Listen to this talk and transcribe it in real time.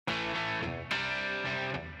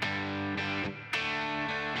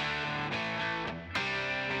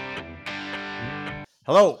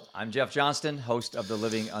Hello, I'm Jeff Johnston, host of the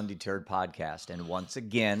Living Undeterred podcast. And once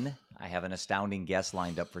again, I have an astounding guest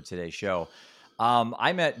lined up for today's show.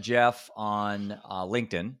 I met Jeff on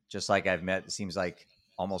LinkedIn, just like I've met, it seems like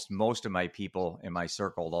almost most of my people in my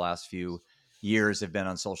circle the last few years have been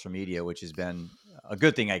on social media, which has been a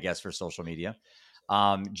good thing, I guess, for social media.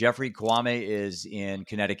 Jeffrey Kwame is in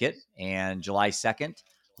Connecticut, and July 2nd,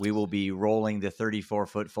 we will be rolling the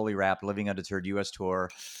 34-foot fully wrapped Living Undeterred U.S. tour,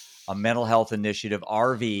 a mental health initiative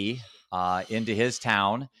RV into his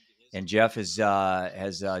town. And Jeff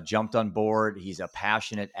has jumped on board. He's a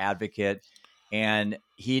passionate advocate, and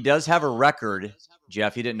he does have a record.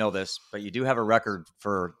 Jeff, you didn't know this, but you do have a record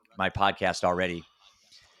for my podcast already.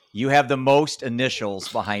 You have the most initials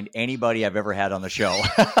behind anybody I've ever had on the show.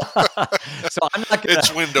 So I'm not gonna.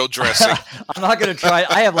 It's window dressing. I'm not gonna try.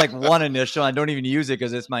 I have like one initial. I don't even use it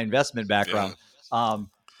because it's my investment background. Yeah.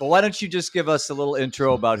 But why don't you just give us a little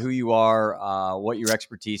intro about who you are, what your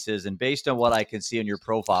expertise is, and based on what I can see in your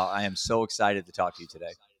profile, I am so excited to talk to you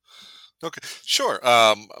today. Okay, sure.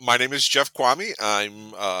 My name is Jeff Kwame.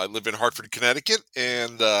 I live in Hartford, Connecticut,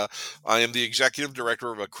 and I am the executive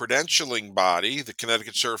director of a credentialing body, the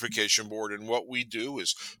Connecticut Certification Board. And what we do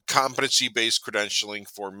is competency-based credentialing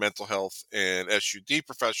for mental health and SUD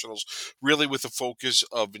professionals, really with the focus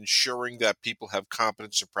of ensuring that people have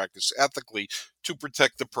competence and practice ethically to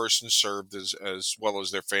protect the person served as well as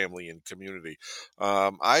their family and community.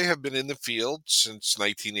 I have been in the field since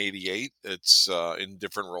 1988. It's in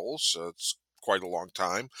different roles. It's quite a long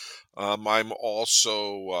time. I'm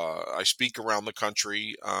also I speak around the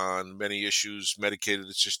country on many issues, medication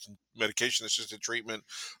assisted treatment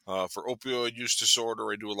for opioid use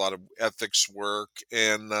disorder. I do a lot of ethics work,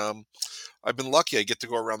 and I've been lucky. I get to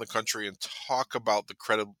go around the country and talk about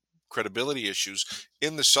the credibility issues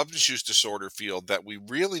in the substance use disorder field that we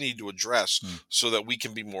really need to address so that we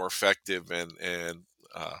can be more effective and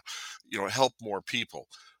help more people.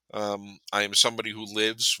 I am somebody who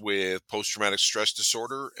lives with post-traumatic stress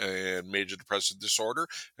disorder and major depressive disorder,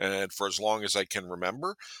 and for as long as I can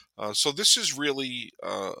remember. So this is really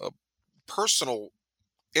a personal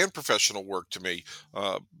and professional work to me,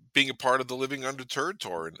 being a part of the Living Undeterred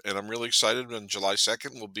Tour. And I'm really excited. On July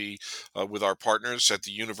 2nd, we'll be with our partners at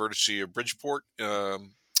the University of Bridgeport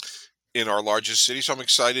in our largest city. So I'm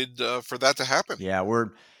excited for that to happen. Yeah, we're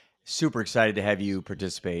super excited to have you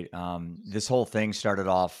participate. This whole thing started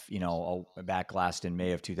off, back last in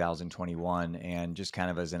May of 2021, and just kind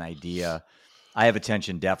of as an idea. I have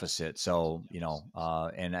attention deficit, so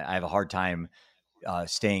and I have a hard time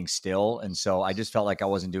staying still, and so I just felt like I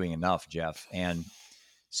wasn't doing enough, Jeff. And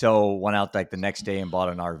so went out like the next day and bought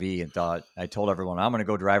an RV and thought, I told everyone, I'm going to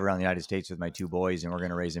go drive around the United States with my two boys and we're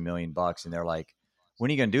going to raise $1 million. And they're like, when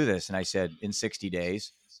are you going to do this? And I said, in 60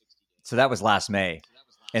 days. So that was last May.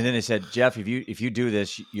 And then they said, Jeff, if you do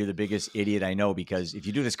this, you're the biggest idiot I know, because if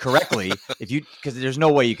you do this correctly, because there's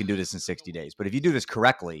no way you can do this in 60 days, but if you do this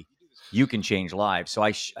correctly, you can change lives. So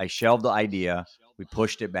I shelved the idea. We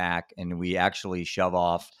pushed it back, and we actually shove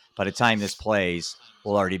off. By the time this plays,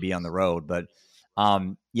 we'll already be on the road. But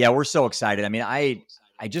yeah, we're so excited. I mean, I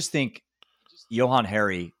just think Johann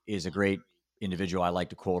Hari is a great individual. I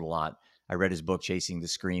like to quote a lot. I read his book, Chasing the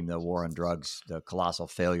Scream, The War on Drugs, the colossal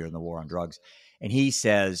failure in the war on drugs. And he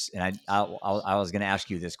says, and I was going to ask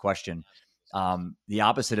you this question, the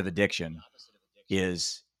opposite of addiction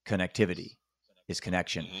is connectivity, is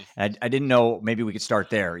connection. Mm-hmm. And I didn't know, maybe we could start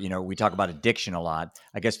there. We talk about addiction a lot.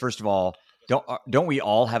 I guess, first of all, don't we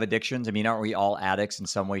all have addictions? I mean, aren't we all addicts in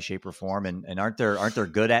some way, shape, or form? And aren't there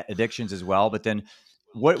good addictions as well? But then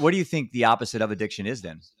what do you think the opposite of addiction is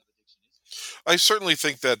then? I certainly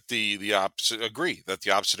think that the opposite agree that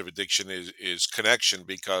the opposite of addiction is connection,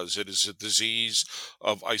 because it is a disease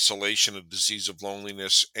of isolation, a disease of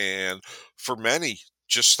loneliness, and for many,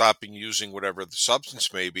 just stopping using whatever the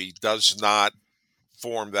substance may be does not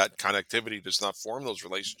form that connectivity, does not form those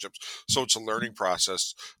relationships. So it's a learning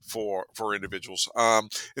process for individuals. And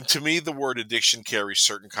to me, the word addiction carries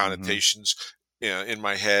certain connotations in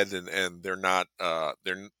my head, and they're not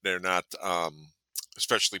they're not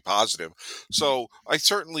especially positive. So I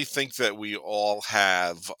certainly think that we all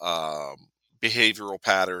have behavioral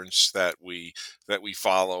patterns that we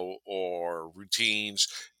follow, or routines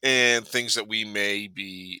and things that we may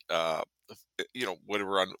be when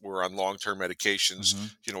we're on long-term medications,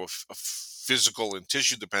 a physical and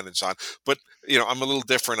tissue dependence on. But I'm a little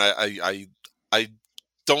different. I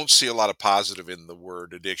don't see a lot of positive in the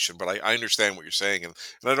word addiction, but I understand what you're saying, and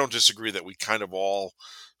I don't disagree that we kind of all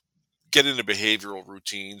get into behavioral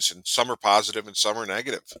routines, and some are positive and some are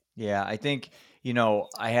negative. Yeah, I think,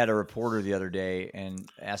 I had a reporter the other day and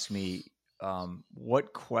asked me,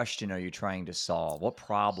 what question are you trying to solve? What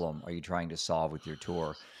problem are you trying to solve with your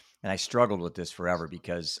tour? And I struggled with this forever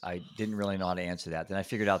because I didn't really know how to answer that. Then I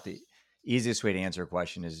figured out the easiest way to answer a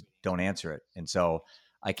question is don't answer it. And so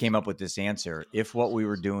I came up with this answer. If what we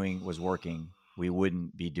were doing was working, we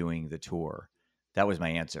wouldn't be doing the tour. That was my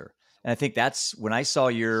answer. And I think that's when I saw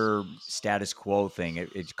your status quo thing,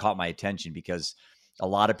 it caught my attention because a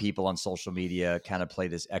lot of people on social media kind of play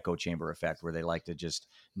this echo chamber effect where they like to just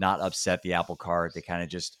not upset the apple cart. They kind of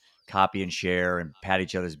just copy and share and pat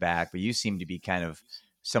each other's back. But you seem to be kind of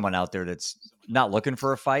someone out there that's not looking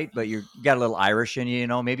for a fight, but you got a little Irish in you, you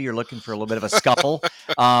know, maybe you're looking for a little bit of a scuffle.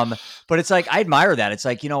 But it's like, I admire that. It's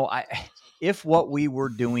like, if what we were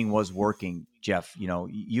doing was working, Jeff,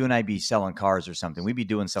 you and I'd be selling cars or something, we'd be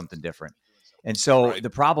doing something different. And so Right. the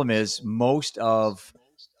problem is most of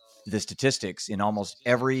the statistics in almost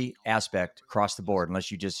every aspect across the board,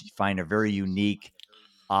 unless you just find a very unique,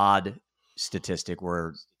 odd statistic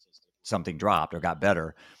where something dropped or got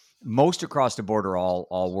better, most across the board are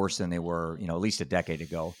all worse than they were, at least a decade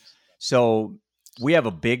ago. So we have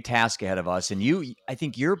a big task ahead of us. And I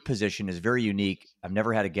think your position is very unique. I've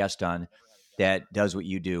never had a guest on that does what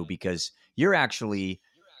you do because you're actually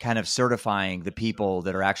kind of certifying the people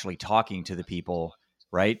that are actually talking to the people,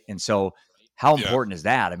 right? And so how Yeah. important is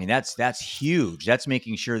that? I mean, that's huge. That's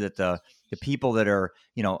making sure that the people that are,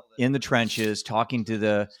 in the trenches talking to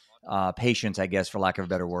the patients, I guess, for lack of a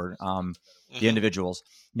better word, the Hmm. individuals,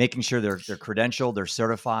 making sure they're credentialed, they're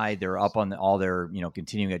certified, they're up on all their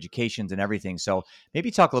continuing educations and everything. So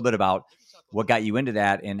maybe talk a little bit about what got you into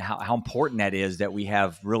that and how important that is that we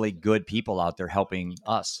have really good people out there helping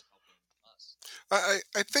us.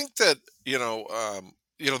 I think that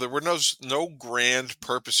there were no grand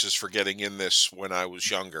purposes for getting in this when I was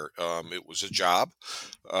younger. It was a job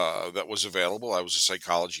that was available. I was a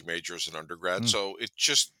psychology major as an undergrad, Mm, so it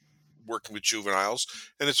just working with juveniles,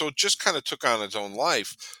 so it just kind of took on its own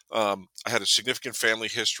life. I had a significant family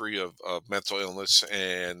history of mental illness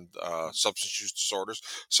and substance use disorders,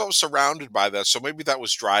 so I was surrounded by that. So maybe that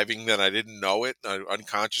was driving. Then I didn't know it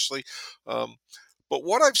unconsciously. Um, but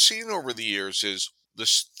what I've seen over the years is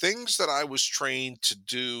things that I was trained to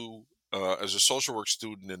do as a social work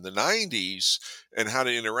student in the 90s and how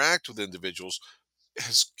to interact with individuals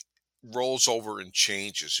has rolls over and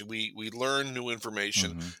changes. We learn new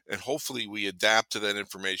information, mm-hmm, and hopefully we adapt to that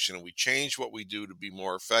information and we change what we do to be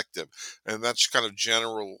more effective. And that's kind of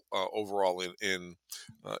general overall in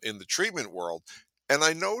the treatment world. And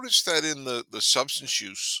I noticed that in the substance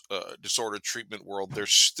use disorder treatment world,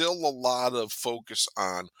 there's still a lot of focus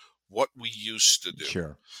on what we used to do.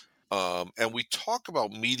 sure. And we talk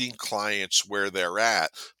about meeting clients where they're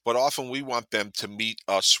at, but often we want them to meet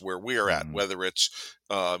us where we're at, Mm-hmm, whether it's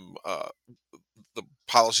um, uh, the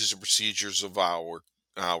policies and procedures of our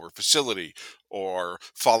facility, or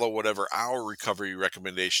follow whatever our recovery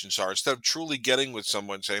recommendations are, instead of truly getting with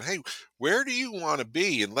someone saying, hey, where do you want to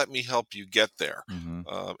be and let me help you get there. mm-hmm,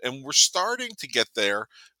 And we're starting to get there,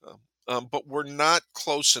 um, but we're not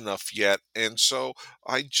close enough yet. And so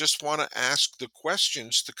I just want to ask the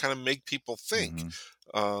questions to kind of make people think. mm-hmm,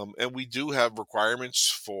 And we do have requirements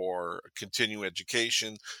for continuing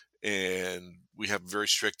education, and we have very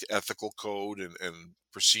strict ethical code and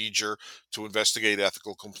procedure to investigate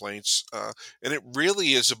ethical complaints. And it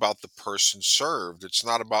really is about the person served. It's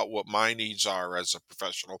not about what my needs are as a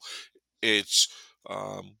professional. It's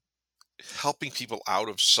um, helping people out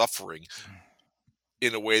of suffering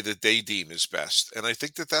in a way that they deem is best. And I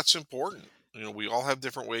think that that's important. We all have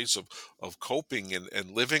different ways of coping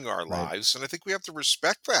and living our right. lives. And I think we have to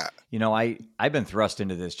respect that. I've been thrust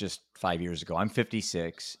into this just 5 years ago. I'm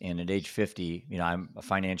 56, and at age 50, I'm a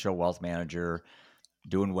financial wealth manager,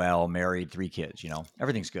 doing well, married, 3 kids.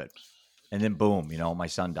 Everything's good. And then boom, my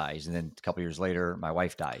son dies, and then a couple years later, my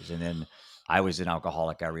wife dies, and then I was an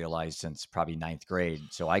alcoholic. I realized since probably ninth grade,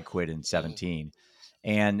 so I quit in Mhm. 17,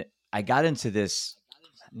 and I got into this.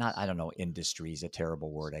 Not, I don't know, industry is a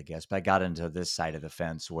terrible word, I guess, but I got into this side of the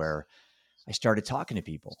fence where I started talking to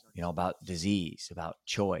people, about disease, about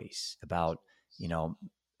choice, about, you know,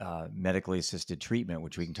 medically assisted treatment,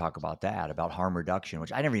 which we can talk about that, about harm reduction,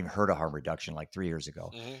 which I never even heard of harm reduction like 3 years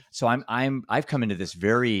ago. Mhm. So I've come into this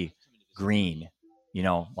very green,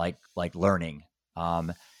 like learning,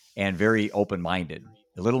 um, and very open minded,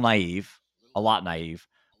 a little naive, a lot naive,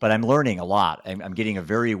 but I'm learning a lot. I'm getting a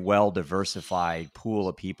very well diversified pool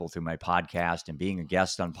of people through my podcast and being a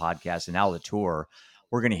guest on podcasts and now the tour.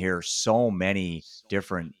 We're going to hear so many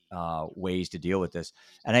different ways to deal with this.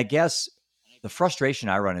 And I guess the frustration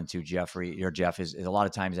I run into, Jeffrey or Jeff, is a lot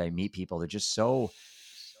of times I meet people, they're just so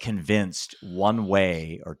convinced one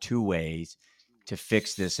way or two ways. to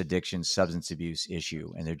fix this addiction substance abuse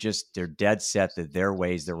issue. And they're dead set that their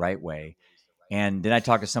way is the right way. And then I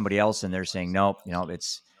talk to somebody else and they're saying, nope,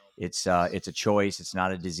 it's a choice. It's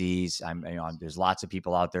not a disease. There's lots of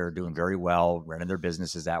people out there doing very well, running their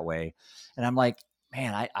businesses that way. And I'm like,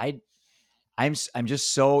 man, I'm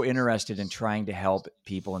just so interested in trying to help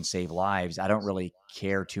people and save lives. I don't really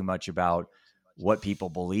care too much about what people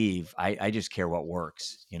believe. I just care what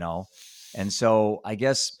works. And so I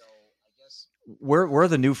guess we're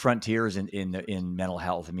the new frontiers in mental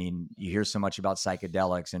health. I mean, you hear so much about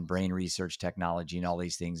psychedelics and brain research technology and all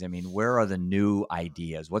these things. I mean, where are the new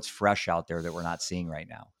ideas? What's fresh out there that we're not seeing right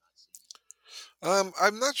now?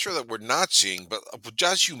 I'm not sure that we're not seeing, but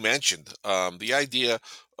as you mentioned, the idea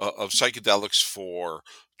of psychedelics for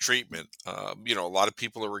treatment, a lot of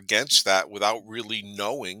people are against that without really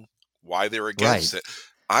knowing why they're Right. against it.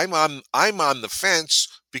 I'm on the fence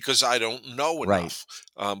because I don't know Right. enough,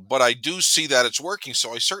 but I do see that it's working,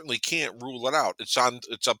 so I certainly can't rule it out. It's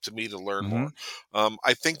up to me to learn Hmm. more.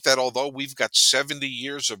 I think that although we've got 70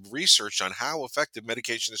 years of research on how effective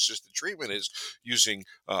medication-assisted treatment is using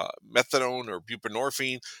methadone or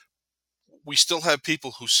buprenorphine, we still have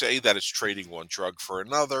people who say that it's trading one drug for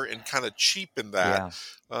another and kind of cheapen that.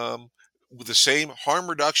 Yeah. With the same harm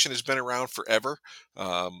reduction has been around forever.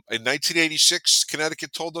 In 1986,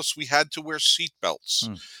 Connecticut told us we had to wear seatbelts,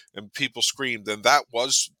 Hmm. and people screamed, and that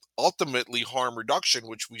was ultimately harm reduction,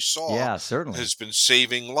 which we saw Yeah, certainly. has been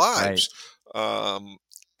saving Right. lives. Um,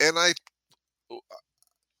 and I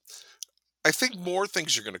think more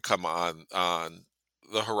things are going to come on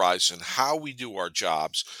the horizon. How we do our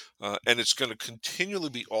jobs, and it's going to continually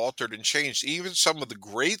be altered and changed. Even some of the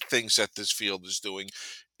great things that this field is doing,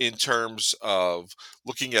 in terms of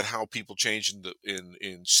looking at how people change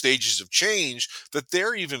in stages of change, that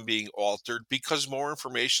they're even being altered because more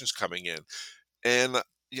information is coming in. And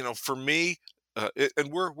for me.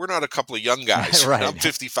 And we're not a couple of young guys. I'm Right.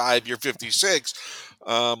 55. You're 56.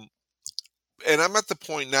 Um, and I'm at the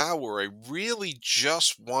point now where I really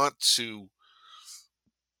just want to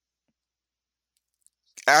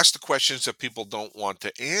ask the questions that people don't want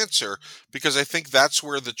to answer, because I think that's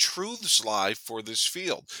where the truths lie for this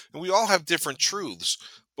field. And we all have different truths,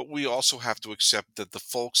 but we also have to accept that the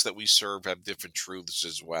folks that we serve have different truths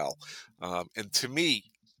as well. And to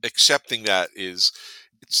me, accepting that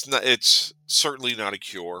it's certainly not a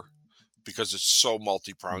cure, because it's so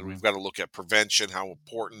multi-pronged. Hmm. We've got to look at prevention, how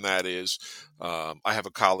important that is. I have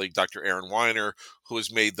a colleague, Dr. Aaron Weiner, who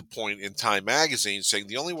has made the point in Time Magazine saying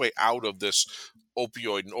the only way out of this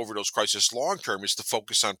opioid and overdose crisis long term is to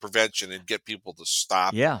focus on prevention and get people to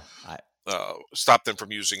Yeah. stop them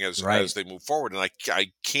from using as Right. they move forward. And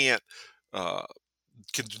I can't uh,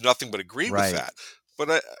 can do nothing but agree with Right. that.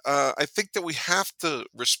 But I think that we have to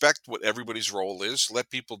respect what everybody's role is, let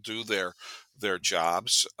people do their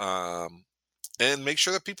jobs, and make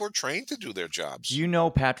sure that people are trained to do their Do jobs. you know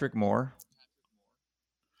Patrick Moore?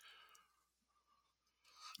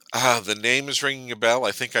 The name is ringing a bell.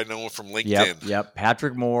 I think I know him from Yep, LinkedIn. yep.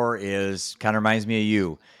 Patrick Moore is kind of reminds me of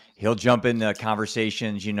you. He'll jump into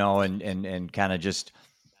conversations, and kind of just,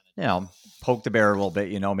 you know, poke the bear a little bit,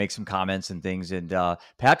 make some comments and things. And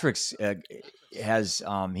Patrick's has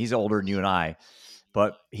he's older than you and I,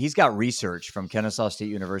 but he's got research from Kennesaw State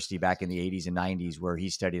University back in the 80s and 90s where he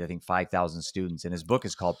studied, I think, 5,000 students, and his book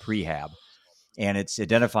is called Prehab, and it's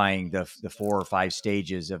identifying the 4 or 5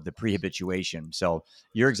 stages of the prehabilitation. So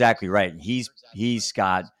you're exactly right. He's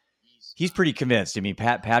pretty convinced. I mean,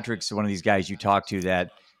 Patrick's one of these guys you talk to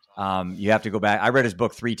that you have to go back. I read his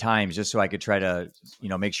book 3 times just so I could try to,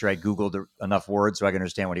 make sure I Googled enough words so I could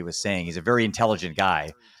understand what he was saying. He's a very intelligent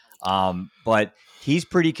guy. But he's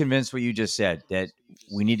pretty convinced what you just said, that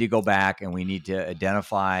we need to go back and we need to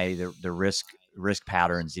identify the risk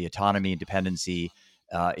patterns, the autonomy and dependency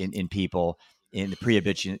in people in the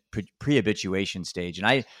pre-habituation stage.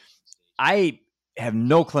 And I have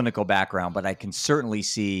no clinical background, but I can certainly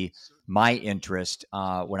see my interest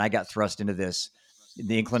when I got thrust into this.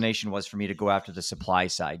 The inclination was for me to go after the supply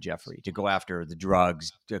side, Jeffrey, to go after the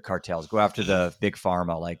drugs, the cartels, go after Mhm. the big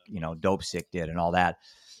pharma, like Dope Sick did, and all that.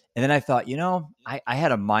 And then I thought, I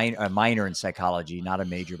had a minor in psychology, not a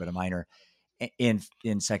major, but a minor in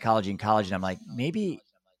psychology in college, and I'm like, maybe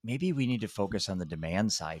we need to focus on the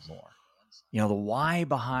demand side more. The why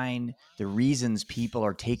behind the reasons people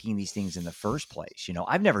are taking these things in the first place.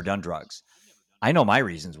 I've never done drugs. I know my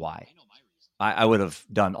reasons why. I would have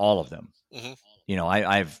done all of them. Mhm.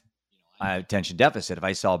 I have attention deficit. If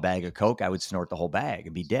I saw a bag of Coke, I would snort the whole bag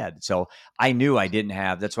and be dead. So I knew I didn't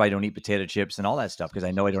have. That's why I don't eat potato chips and all that stuff, because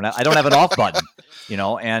I know I don't have an off button.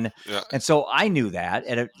 And Yeah. and so I knew that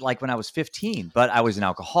like when I was 15, but I was an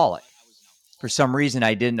alcoholic. for some reason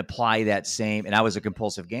I didn't apply that same, and I was a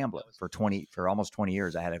compulsive gambler for almost 20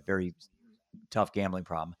 years. I had a very tough gambling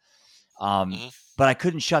problem. Um, Hmm. but I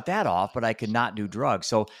couldn't shut that off, but I could not do drugs.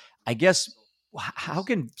 So I guess how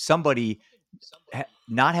can somebody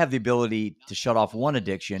not have the ability to shut off one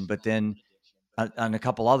addiction, but then on a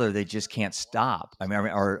couple other, they just can't stop? I mean,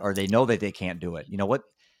 or they know that they can't do it. You know what?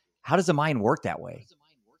 How does the mind work that way?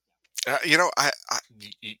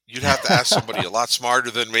 You'd have to ask somebody a lot smarter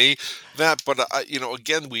than me that. But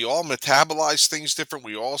again, we all metabolize things different.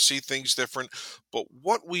 We all see things different. But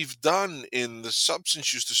what we've done in the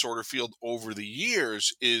substance use disorder field over the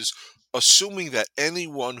years is assuming that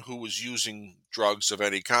anyone who is using drugs of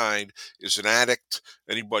any kind is an addict.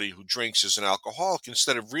 Anybody who drinks is an alcoholic.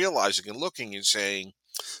 Instead of realizing and looking and saying,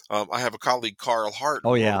 I have a colleague, Carl Hart,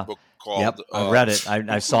 Oh who wrote a yeah, book yep. called I've read it. I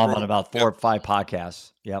who saw him on wrote. about Yep, 4 or 5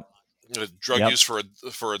 podcasts. Yep, drug yep, use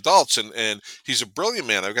for adults, and he's a brilliant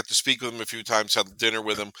man. I've got to speak with him a few times, had dinner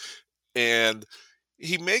with him, and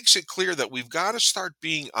he makes it clear that we've got to start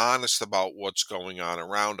being honest about what's going on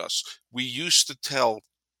around us. We used to tell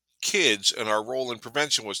kids, and our role in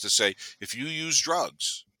prevention was to say, if you use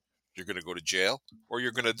drugs, you're going to go to jail or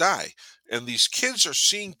you're going to die. And these kids are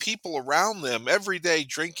seeing people around them every day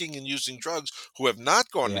drinking and using drugs who have not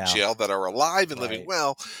gone to yeah, jail, that are alive and living right.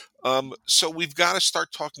 well. So we've got to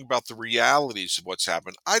start talking about the realities of what's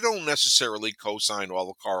happened. I don't necessarily co-sign all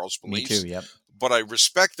of Carl's Me too. beliefs, Yep. but I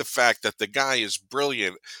respect the fact that the guy is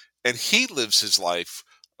brilliant and he lives his life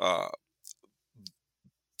uh,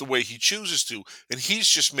 the way he chooses to. And he's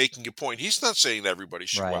just making a point. He's not saying that everybody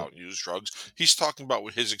should go Right. out and use drugs. He's talking about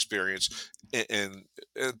what his experience, and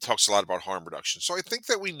talks a lot about harm reduction. So I think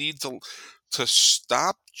that we need to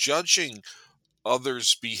stop judging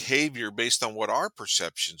others' behavior based on what our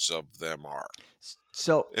perceptions of them are,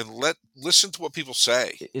 So and listen to what people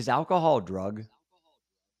say. is alcohol a drug?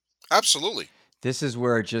 Absolutely. This is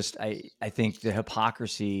where just I think the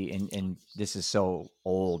hypocrisy, and this is so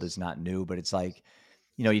old, it's not new, but it's like,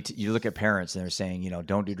 you look at parents and they're saying,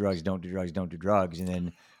 don't do drugs, don't do drugs, don't do drugs. And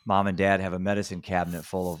then mom and dad have a medicine cabinet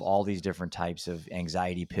full of all these different types of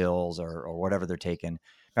anxiety pills or whatever they're taking.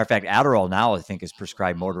 Matter of fact, Adderall now I think is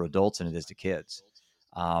prescribed more to adults than it is to kids.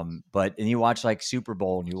 And you watch like Super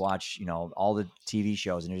Bowl and you watch, all the TV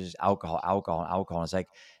shows and there's just alcohol, alcohol, alcohol. And it's like,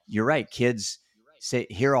 you're right. Kids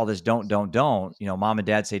hear all this, don't, mom and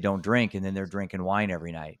dad say, don't drink. And then they're drinking wine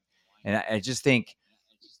every night. And I just think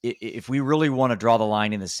if we really want to draw the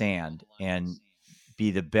line in the sand and be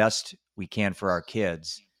the best we can for our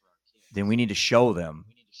kids, then we need to show them,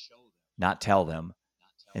 not tell them.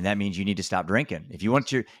 And that means you need to stop drinking. If you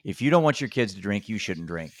don't want your kids to drink, you shouldn't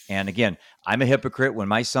drink. And again, I'm a hypocrite. When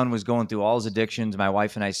my son was going through all his addictions, my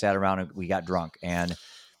wife and I sat around and we got drunk. And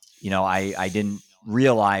I didn't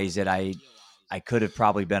realize that I could have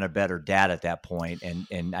probably been a better dad at that point.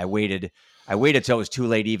 And I waited till it was too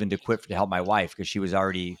late even to quit to help my wife, because she was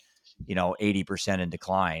already 80% in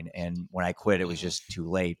decline. And when I quit, it was Hmm. just too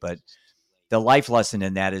late. But the life lesson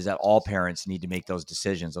in that is that all parents need to make those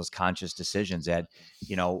decisions, those conscious decisions that,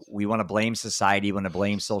 we want to blame society, we want to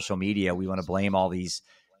blame social media, we want to blame all the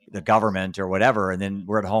government or whatever. And then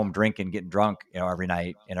we're at home drinking, getting drunk, every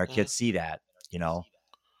night. And our Hmm. kids see that,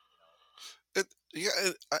 Yeah,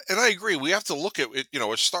 and I agree. We have to look at it.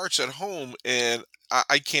 It starts at home, and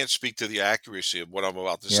I can't speak to the accuracy of what I'm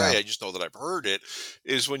about to Yeah. say. I just know that I've heard it.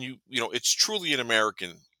 Is when it's truly an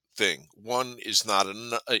American thing. One is not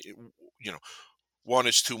enough. You know, one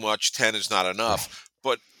is too much. 10 is not Right. enough.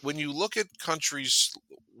 But when you look at countries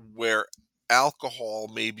where alcohol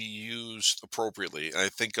may be used appropriately, and I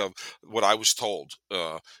think of what I was told,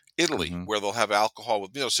 Italy, Hmm. where they'll have alcohol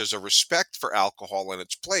with meals. There's a respect for alcohol in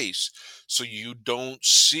its place, so you don't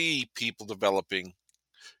see people developing,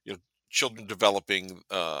 you know, children developing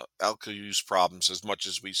alcohol use problems as much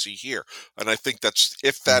as we see here. And I think that's,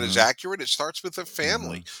 if that is Hmm. accurate, it starts with a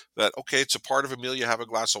family. Hmm. That, okay, it's a part of a meal. You have a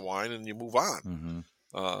glass of wine and you move on.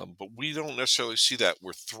 Hmm. But we don't necessarily see that.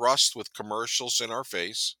 We're thrust with commercials in our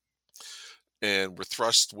face, and we're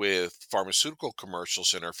thrust with pharmaceutical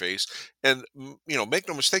commercials in our face. And make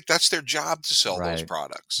no mistake, that's their job to sell those Right.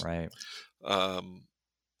 products. Right. Um,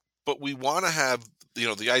 but we want to have,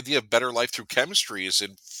 the idea of better life through chemistry is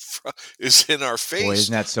in our Boy, isn't face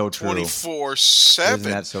that so true? Isn't 24/7.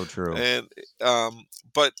 that so true? And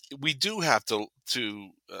but we do have to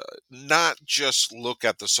not just look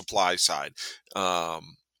at the supply side.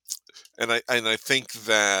 um, and I think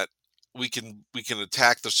that we can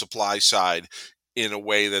attack the supply side in a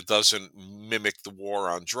way that doesn't mimic the war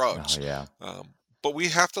on Oh drugs. yeah. Um, but we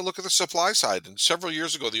have to look at the supply side. And several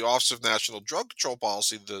years ago, the Office of National Drug Control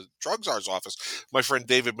Policy, the Drug Czar's office, my friend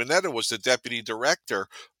David Mineta was the deputy director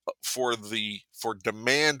for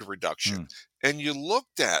demand reduction, Mm. and you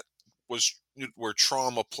looked at was where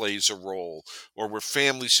trauma plays a role or where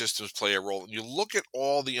family systems play a role, and you look at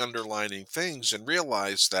all the underlining things and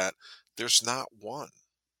realize that there's not one.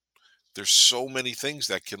 There's so many things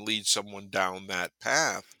that can lead someone down that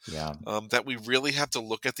path, Yeah. that we really have to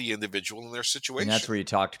look at the individual and their And that's situation. where you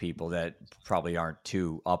talk to people that probably aren't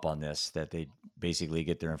too up on this, that they basically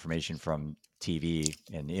get their information from TV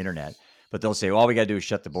and the internet. But they'll say, well, all we got to do is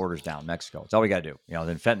shut the borders down, Mexico. It's all we got to do.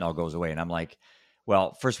 Then fentanyl goes away. And I'm like,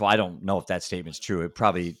 well, first of all, I don't know if that statement's true. It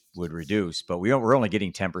probably would reduce, but we're only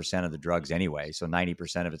getting 10% of the drugs anyway. So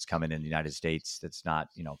 90% of it's coming in the United States that's not,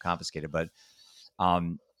 confiscated. But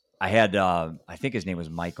um, I had, I think his name was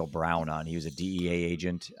Michael Brown on. He was a DEA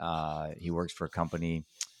agent. He works for a company,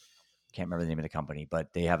 can't remember the name of the company,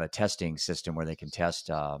 but they have a testing system where they can test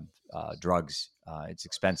drugs. It's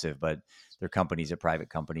expensive, but their company's a private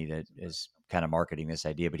company that is kind of marketing this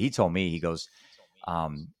idea. But he told me, he goes,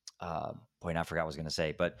 um, boy, I forgot what I was going to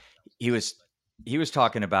say, but he was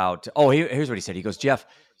talking about. Oh, here's what he said. He goes, Jeff,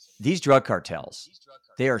 these drug cartels,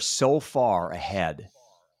 they are so far ahead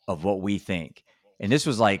of what we think. And this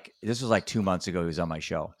was like 2 months ago. He was on my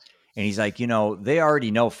show, and he's like, they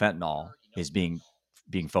already know fentanyl is being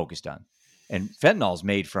focused on, and fentanyl is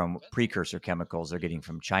made from precursor chemicals they're getting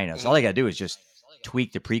from China. So all Mhm. they got to do is just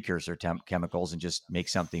tweak the precursor chemicals and just make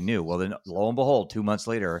something new. Well, then lo and behold, 2 months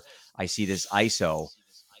later, I see this ISO.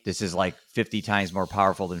 This is like 50 times more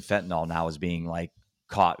powerful than fentanyl now is being like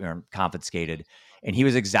caught or confiscated. And he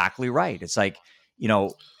was exactly right. It's like,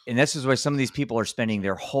 and this is why some of these people are spending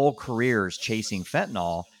their whole careers chasing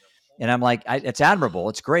fentanyl. And I'm like, it's admirable,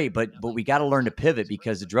 it's great, but we got to learn to pivot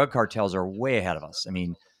because the drug cartels are way ahead of us. I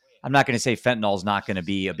mean, I'm not going to say fentanyl is not going to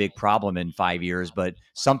be a big problem in 5 years, but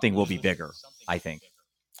something will be Mhm. bigger, I think.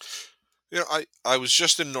 I was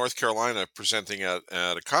just in North Carolina presenting at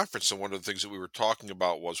a conference, and one of the things that we were talking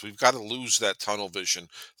about was we've got to lose that tunnel vision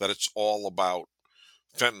that it's all about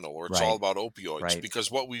fentanyl or it's all Right, about opioids, right.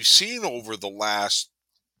 because what we've seen over the last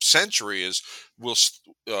century is will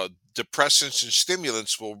depressants and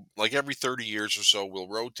stimulants will, like, every 30 years or so, will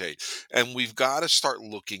rotate, and we've got to start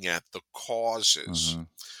looking at the causes. Hmm.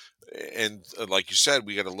 And like you said,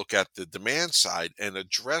 we got to look at the demand side and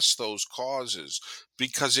address those causes,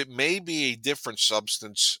 because it may be a different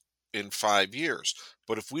substance in 5 years,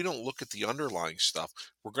 but if we don't look at the underlying stuff,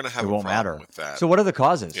 we're going to It have a won't problem matter. with that. So, what are the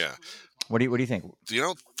causes? Yeah. What do you think? You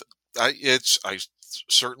know, I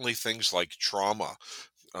certainly things like trauma,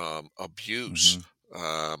 abuse,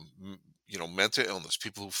 Hmm. mental illness,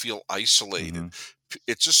 people who feel isolated. Hmm.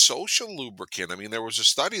 It's a social lubricant. I mean, there was a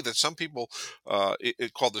study that some people,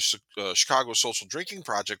 it called the Chicago Social Drinking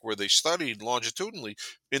Project, where they studied longitudinally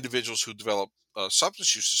individuals who developed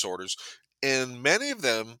substance use disorders, and many of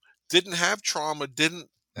them didn't have trauma, didn't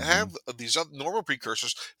Hmm. have these other normal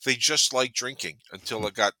precursors. They just liked drinking until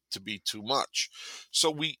it got to be too much.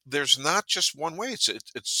 So there's not just one way.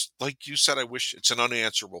 It's like you said. I wish it's an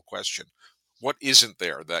unanswerable question. What isn't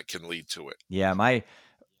there that can lead to it? Yeah,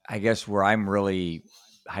 I guess where I'm really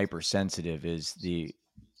hypersensitive is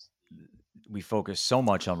we focus so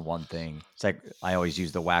much on one thing. It's like I always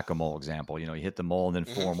use the whack-a-mole example. You hit the mole and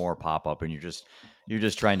then Hmm. four more pop up, and you're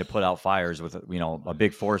just trying to put out fires with a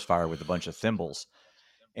big forest fire with a bunch of thimbles.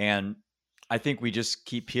 And I think we just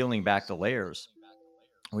keep peeling back the layers.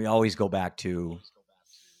 We always go back to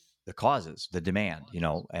the causes, the demand,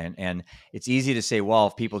 and it's easy to say, well,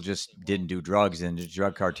 if people just didn't do drugs, then the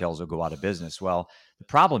drug cartels will go out of business. Well, the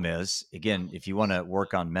problem is, again, if you want to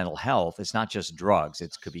work on mental health, it's not just drugs.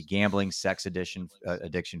 It could be gambling, sex addiction,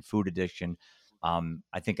 food addiction.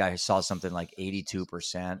 I think I saw something like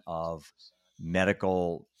 82% of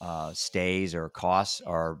medical stays or costs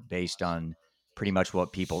are based on pretty much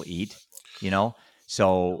what people eat. You know,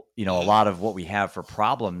 so, a Hmm. lot of what we have for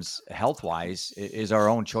problems health wise is our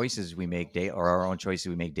own choices we make day or our own choices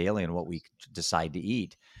we make daily and what we decide to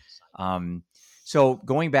eat. Um, so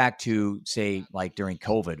going back to say like during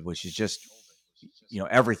COVID, which is just,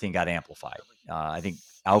 everything got amplified. I think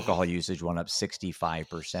Hmm. alcohol usage went up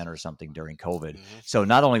 65% or something during COVID. Hmm. So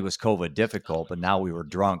not only was COVID difficult, but now we were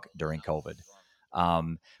drunk during COVID.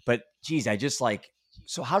 But geez, I just like,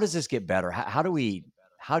 so how does this get better? How do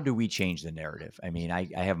we change the narrative? I mean, I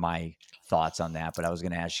have my thoughts on that, but I was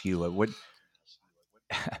going to ask you,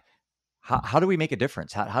 how do we make a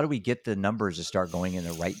difference? How do we get the numbers to start going in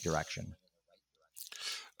the right direction?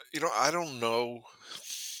 I don't know.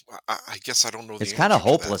 I guess I don't know It's the kind of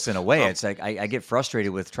answer to that. hopeless in a way. Um, It's like I get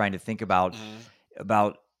frustrated with trying to think about mhm.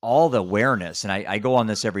 about all the awareness, and I go on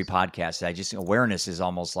this every podcast. Awareness is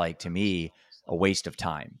almost like to me a waste of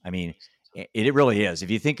time. I mean, it really is. If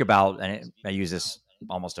you think about, and I use this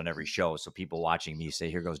almost on every show. So people watching me say,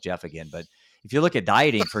 here goes Jeff again. But if you look at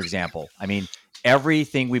dieting, for example, I mean,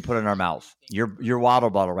 everything we put in our mouth, your water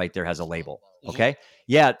bottle right there has a label. Hmm. Okay.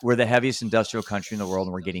 Yeah, we're the heaviest industrial country in the world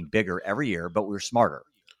and we're getting bigger every year, but we're smarter.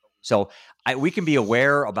 So we can be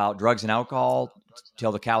aware about drugs and alcohol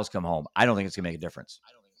till the cows come home. I don't think it's going to make a difference.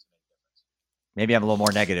 Maybe I'm a little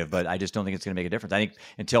more negative, but I just don't think it's going to make a difference. I think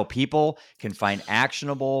until people can find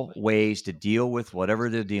actionable ways to deal with whatever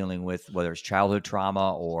they're dealing with, whether it's childhood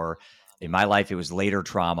trauma or in my life, it was later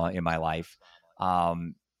trauma in my life,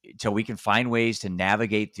 until we can find ways to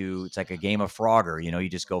navigate through, it's like a game of Frogger. You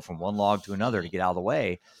just go from one log to another to get out of the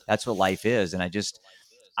way. That's what life is. And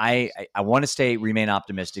I want to remain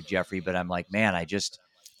optimistic, Jeffrey, but I'm like, man,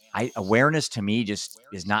 awareness to me just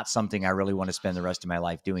is not something I really want to spend the rest of my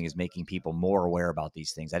life doing, is making people more aware about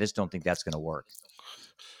these things. I just don't think that's going to work.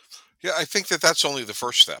 Yeah, I think that that's only the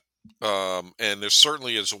first step. And there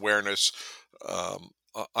certainly is awareness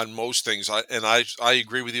on most things. I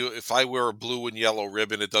agree with you. If I wear a blue and yellow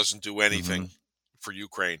ribbon, it doesn't do anything Mm-hmm. for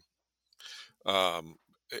Ukraine. Um,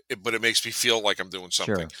 but it makes me feel like I'm doing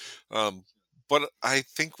something. Sure. Um, but I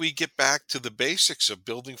think we get back to the basics of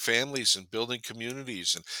building families and building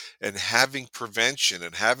communities and having prevention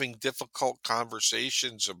and having difficult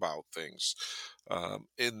conversations about things.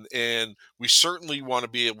 And we certainly want to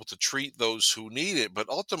be able to treat those who need it, but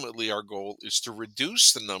ultimately our goal is to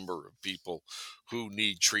reduce the number of people who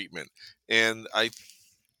need treatment. And I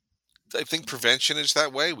think prevention is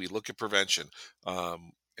that way. We look at prevention,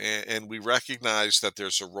 and we recognize that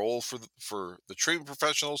there's a role for the treatment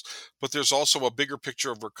professionals, but there's also a bigger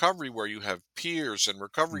picture of recovery where you have peers and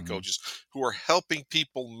recovery Mm-hmm. coaches who are helping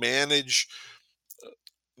people manage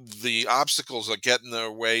the obstacles that get in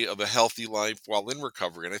their way of a healthy life while in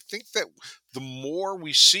recovery. And I think that the more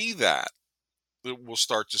we see that, we'll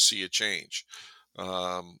start to see a change.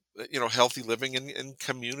 Healthy living in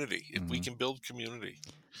community. If we Mm-hmm. can build community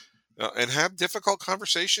and have difficult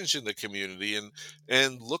conversations in the community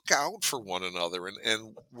and look out for one another,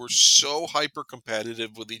 and we're so hyper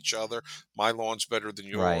competitive with each other. My lawn's better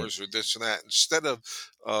than Right. yours, or this and that, instead of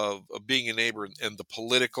being a neighbor. And the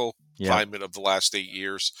political Yep. climate of the last 8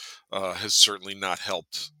 years has certainly not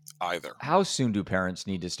helped either. How soon do parents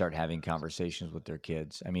need to start having conversations with their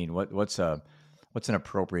kids? I mean, what's an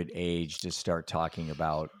appropriate age to start talking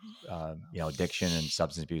about addiction and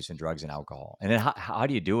substance abuse and drugs and alcohol? And then how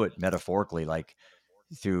do you do it metaphorically, like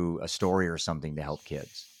through a story or something to help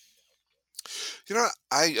kids?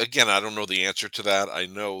 I don't know the answer to that. I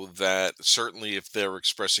know that certainly if they're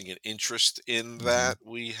expressing an interest in Mm-hmm. that,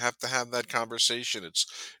 we have to have that conversation.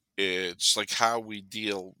 It's like how we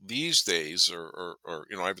deal these days, or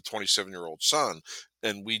I have a 27-year-old son,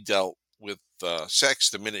 and we dealt with sex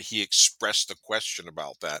the minute he expressed a question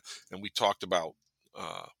about that, and we talked about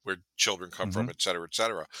where children come Mm-hmm. from, et cetera, et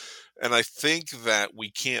cetera. And I think that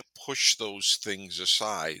we can't push those things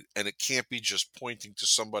aside, and it can't be just pointing to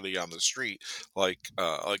somebody on the street like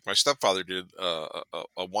my stepfather did, a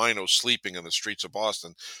wino sleeping in the streets of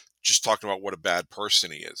Boston, just talking about what a bad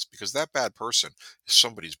person he is, because that bad person is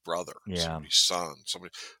somebody's brother, Yeah. somebody's son,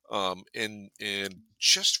 somebody, and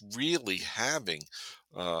just really having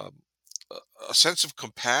um, a sense of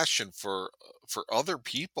compassion for other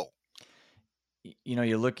people.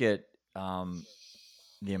 You look at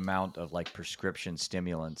the amount of like prescription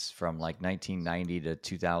stimulants from like 1990 to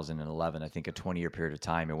 2011, I think a 20-year period of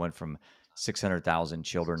time, it went from 600,000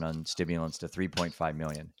 children on stimulants to 3.5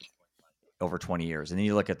 million over 20 years. And then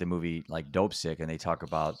you look at the movie like Dope Sick, and they Yeah. talk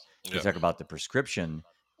about the prescription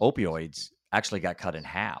opioids actually got cut in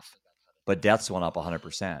half, but deaths went up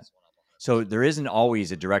 100%. So there isn't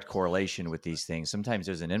always a direct correlation with these things. Sometimes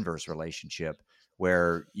there's an inverse relationship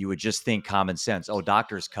where you would just think common sense. Oh,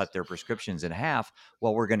 doctors cut their prescriptions in half.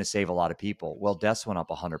 Well, we're going to save a lot of people. Well, deaths went up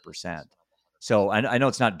 100%. So I know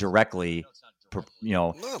it's not directly,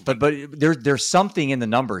 No, but but there's something in the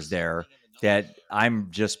numbers there that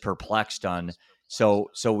I'm just perplexed on. So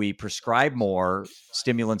we prescribe more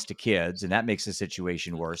stimulants to kids, and that makes the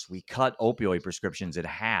situation worse. We cut opioid prescriptions in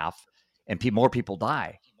half, and more people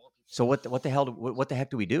die. So what the hell what the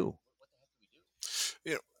heck do we do?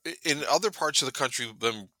 in other parts of the country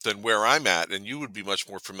than where I'm at, and you would be much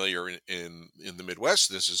more familiar in the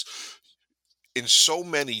Midwest. This is in so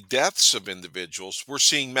many deaths of individuals, we're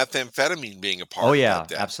seeing methamphetamine being a Oh part of that yeah,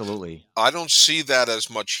 death. absolutely. I don't see that as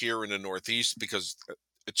much here in the Northeast because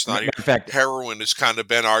it's not here. Matter of fact, Heroin has kind of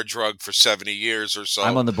been our drug for 70 years or I'm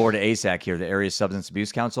so. on the board of ASAC here, the Area Substance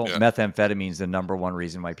Abuse Council. Yeah. Methamphetamine is the number one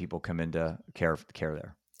reason why people come into care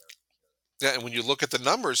there. Yeah, and when you look at the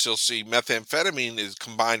numbers, you'll see methamphetamine is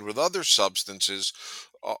combined with other substances.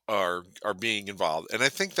 are being involved, and I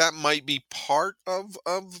think that might be part of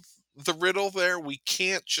the riddle there. We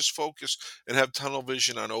can't just focus and have tunnel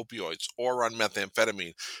vision on opioids or on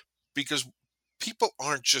methamphetamine, because people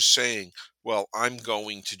aren't just saying, well, I'm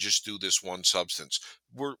going to just do this one substance.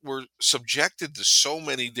 We're subjected to so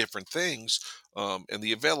many different things, and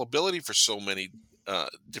the availability for so many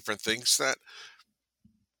different things, that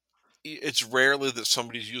it's rarely that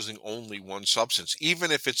somebody's using only one substance,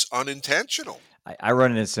 even if it's unintentional. I run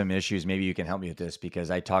into some issues. Maybe you can help me with this because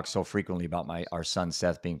I talk so frequently about our son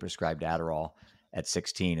Seth being prescribed Adderall at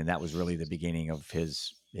 16, and that was really the beginning of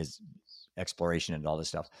his exploration and all this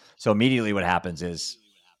stuff. So immediately, what happens is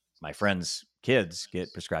my friends' kids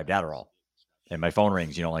get prescribed Adderall, and my phone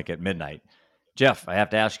rings, like at midnight. Jeff, I have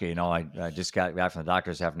to ask you. I just got back from the doctor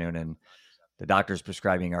this afternoon, and the doctor's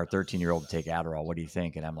prescribing our 13-year-old to take Adderall. What do you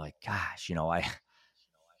think? And I'm like, gosh,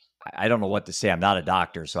 I don't know what to say. I'm not a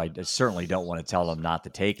doctor, so I certainly don't want to tell them not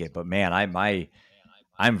to take it. But man,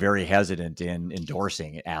 I'm very hesitant in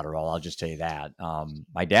endorsing Adderall. I'll just tell you that.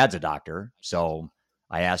 My dad's a doctor, so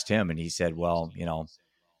I asked him, and he said, "Well,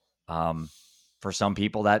 um, for some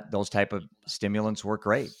people that those type of stimulants work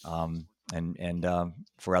great, and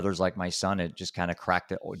for others like my son, it just kind of cracked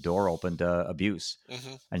the door open to abuse.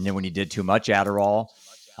 Hmm. And then when he did too much Adderall,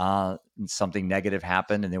 something negative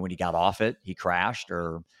happened, and then when he got off it, he crashed,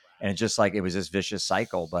 and it's just like it was this vicious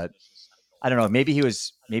cycle. But I don't know. Maybe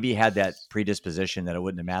he had that predisposition that it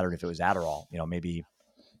wouldn't have mattered if it was Adderall. Maybe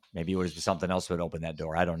it was something else that would open that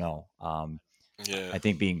door. I don't know. Yeah. I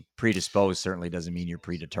think being predisposed certainly doesn't mean you're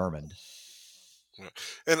predetermined. Yeah.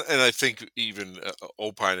 And I think even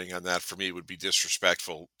opining on that for me would be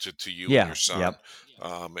disrespectful to you and your Yeah. son.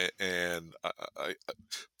 Yep. And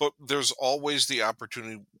but there's always the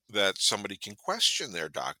opportunity that somebody can question their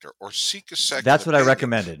doctor or seek a second That's what I opinion.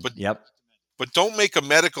 recommended. But Yep. don't make a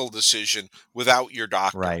medical decision without your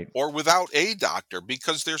doctor Right. or without a doctor,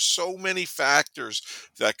 because there's so many factors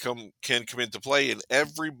that can come into play, and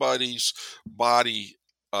everybody's body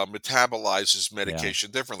metabolizes Yeah.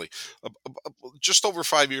 medication differently. Just over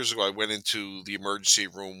 5 years ago, I went into the emergency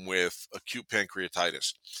room with acute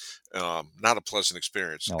pancreatitis. Not a pleasant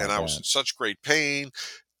experience, No, I and I was bet. in such great pain,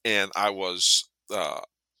 and I was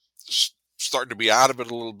starting to be out of it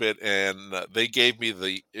a little bit, and they gave me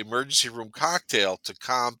the emergency room cocktail to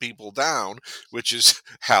calm people down, which is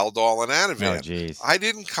Haldol and Oh, Ativan. geez. I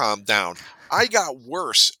didn't calm down. I got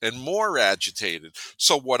worse and more agitated.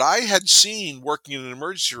 So what I had seen working in an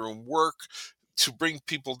emergency room work to bring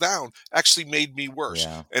people down actually made me worse.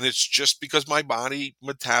 Yeah. And it's just because my body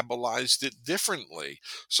metabolized it differently.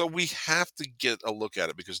 So we have to get a look at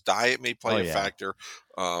it, because diet may Oh, play a yeah. factor.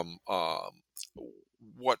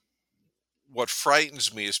 What what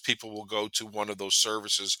frightens me is people will go to one of those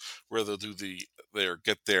services where they'll do their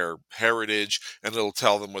get their heritage, and it'll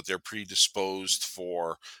tell them what they're predisposed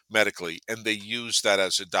for medically, and they use that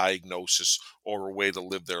as a diagnosis or a way to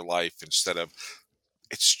live their life, instead of,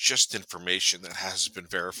 it's just information that hasn't been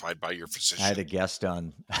verified by your I had physician. a guest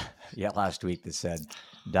on, yeah, last week that said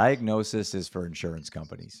diagnosis is for insurance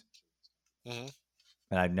companies. Hmm.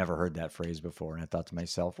 And I've never heard that phrase before. And I thought to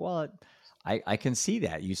myself, well, I can see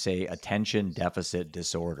that. You say attention deficit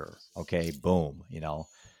disorder. Okay, boom,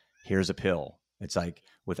 here's a pill. It's like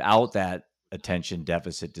without that attention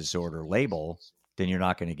deficit disorder label, then you're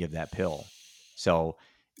not going to give that pill. So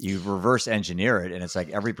you reverse engineer it, and it's like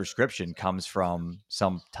every prescription comes from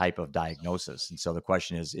some type of diagnosis. And so the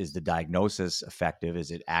question is the diagnosis effective?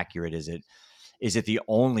 Is it accurate? Is it the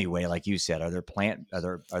only way? Like you said, are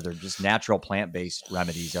there just natural plant-based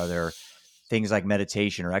remedies? Are there things like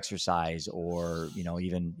meditation or exercise, or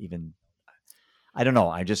even I don't know.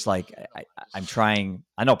 I just like I'm trying.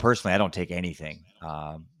 I know personally, I don't take anything.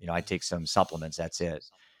 I take some supplements. That's it.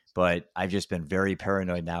 But I've just been very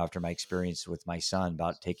paranoid now after my experience with my son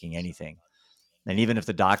about taking anything. And even if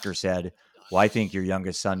the doctor said, "Well, I think your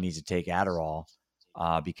youngest son needs to take Adderall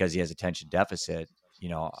because he has attention deficit,"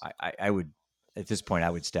 I would at this point I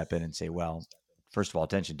would step in and say, "Well, first of all,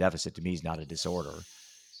 attention deficit to me is not a disorder,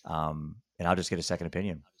 and I'll just get a second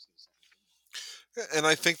opinion." And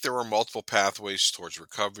I think there are multiple pathways towards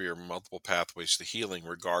recovery, or multiple pathways to healing,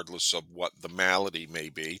 regardless of what the malady may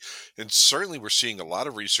be. And certainly, we're seeing a lot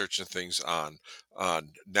of research and things on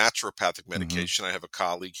naturopathic Hmm. medication. I have a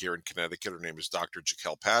colleague here in Connecticut. Her name is Dr.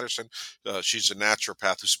 Jaquel Patterson. She's a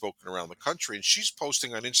naturopath who's spoken around the country, and she's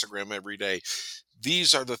posting on Instagram every day.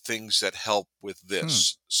 These are the things that help with Hmm.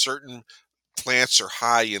 this. Certain plants are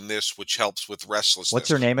high in this, which helps with What's restlessness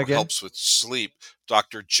her name or again? helps with sleep.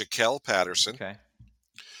 Dr. Jaquel Patterson. Okay.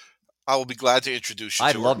 I will be glad to introduce you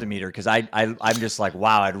I'd to her. love to meet her because I'm just like,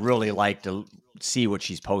 wow, I'd really like to see what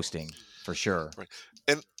she's posting for sure. Right.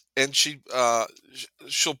 and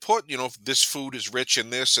she'll put, this food is rich in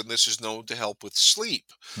this, and this is known to help with sleep,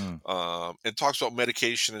 Hmm. and talks about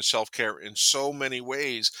medication and self-care in so many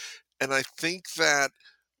ways. And I think that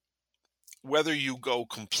whether you go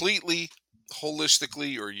completely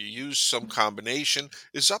holistically or you use some combination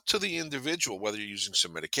is up to the individual, whether you're using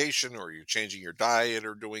some medication or you're changing your diet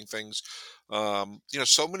or doing things.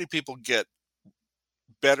 So many people get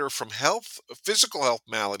better from physical health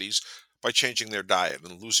maladies by changing their diet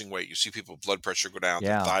and losing weight. You see people blood pressure go down,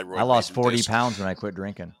 their Yeah. I thyroid may lost do 40 this. pounds when I quit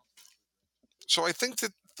drinking. So I think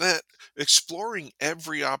that exploring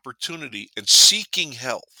every opportunity and seeking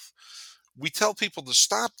health, we tell people to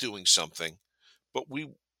stop doing something, but we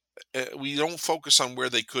don't focus on where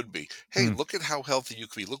they could be. Hey, Hmm. look at how healthy you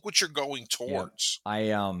could be. Look what you're going Yeah. towards.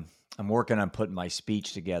 I'm working on putting my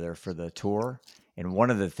speech together for the tour. And one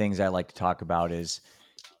of the things I like to talk about is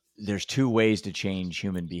there's two ways to change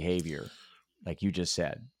human behavior. Like you just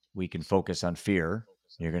said, we can focus on fear.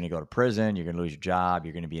 You're going to go to prison, you're going to lose your job,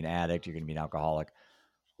 you're going to be an addict, you're going to be an alcoholic.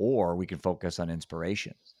 Or we can focus on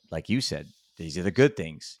inspiration. Like you said, these are the good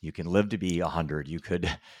things. You can live to be 100. You could,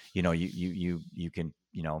 you can,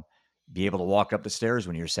 be able to walk up the stairs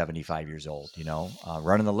when you're 75 years old,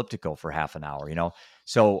 run an elliptical for half an hour.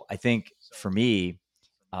 So I think for me,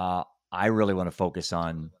 I really want to focus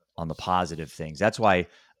on the positive things. That's why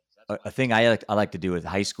a thing I like to do with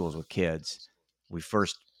high schools with kids, we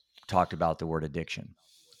first talked about the word addiction.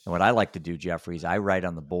 And what I like to do, Jeffrey, is I write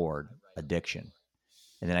on the board addiction.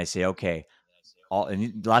 And then I say, okay,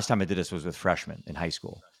 and the last time I did this was with freshmen in high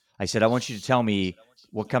school. I said, I want you to tell me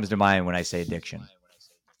what comes to mind when I say addiction.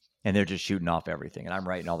 And they're just shooting off everything. And I'm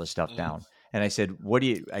writing all this stuff Mhm. down. And I said,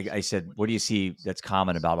 I said, what do you see that's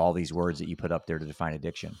common about all these words that you put up there to define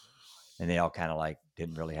addiction? And they all kind of like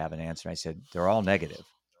didn't really have an answer. I said, they're all negative.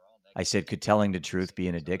 I said, could telling the truth be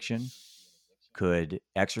an addiction? Could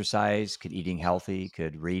exercise, could eating healthy,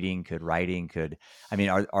 could reading, could writing, I mean,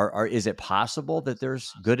 is it possible that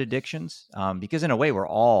there's good addictions? Because in a way, we're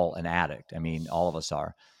all an addict. I mean, all of us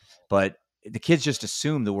are, but the kids just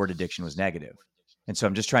assume the word addiction was negative. And so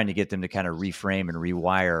I'm just trying to get them to kind of reframe and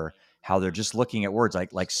rewire how they're just looking at words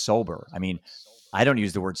like sober. I mean, I don't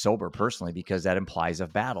use the word sober personally because that implies a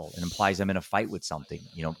battle. It implies I'm in a fight with something,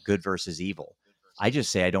 good versus evil. I just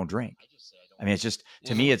say I don't drink. I mean, it's just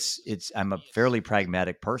to me, Mhm. it's I'm a fairly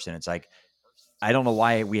pragmatic person. It's like I don't know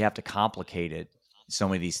why we have to complicate it so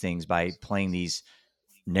many of these things by playing these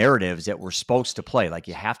narratives that we're supposed to play. Like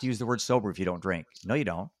you have to use the word sober if you don't drink. No, you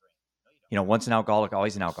don't. Once an alcoholic,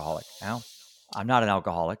 always an alcoholic. Now, I'm not an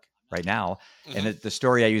alcoholic right now. And Mhm. the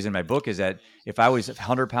story I use in my book is that if I was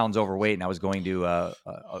 100 pounds overweight and I was going to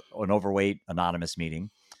an overweight anonymous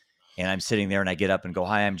meeting, and I'm sitting there and I get up and go,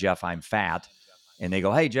 "Hi, I'm Jeff. I'm fat." And they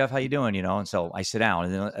go, "Hey, Jeff, how you doing?" And so I sit down,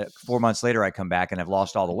 and then 4 months later, I come back and I've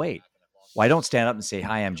lost all the weight. Well, I don't stand up and say,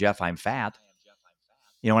 "Hi, I'm Jeff. I'm fat."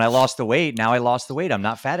 When I lost the weight, now I lost the weight. I'm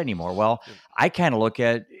not fat anymore. Well, Yep. I kind of look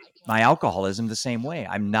at my alcoholism the same way.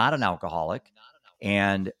 I'm not an alcoholic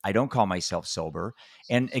and I don't call myself sober.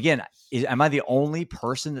 And again, am I the only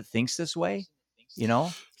person that thinks this way? You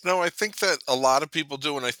know? No, I think that a lot of people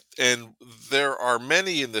do, and there are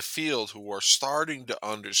many in the field who are starting to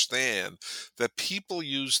understand that people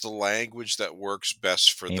use the language that works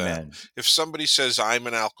best for them. Amen. If somebody says I'm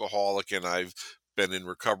an alcoholic and I've been in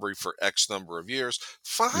recovery for X number of years, Yep,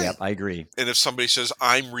 fine. I agree. And if somebody says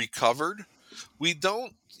I'm recovered, we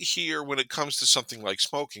don't hear when it comes to something like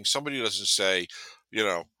smoking. Somebody doesn't say, you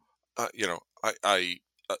know, uh,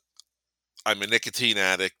 I'm a nicotine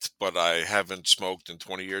addict, but I haven't smoked in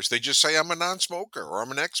 20 years. They just say I'm a non-smoker or I'm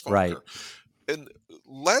an Right. ex-smoker. And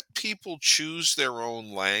let people choose their own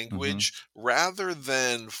Hmm. language rather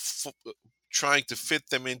than trying to fit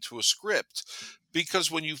them into a script. Because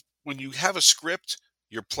when you have a script,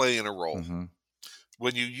 you're playing a role. Hmm.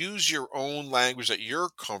 When you use your own language that you're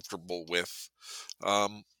comfortable with,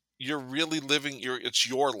 um, you're really living it's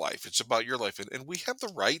your life. It's about your life. And we have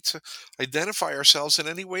the right to identify ourselves in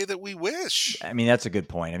any way that we wish. I mean, that's a good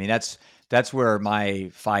point. I mean, that's where my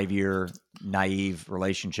 5 year naive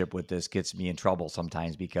relationship with this gets me in trouble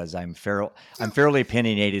sometimes because I'm Yeah. fairly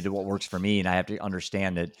opinionated to what works for me, and I have to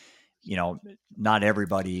understand that you know not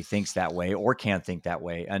everybody thinks that way or can think that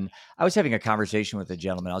way. And I was having a conversation with a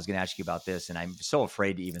gentleman. I was going to ask you about this, and I'm so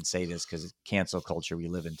afraid to even say this because it's cancel culture we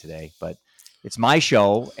live in today. But it's my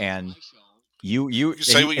show, and you You you can and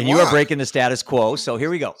say you, what you and you are want. breaking the status quo. So here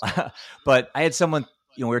we go. But I had someone,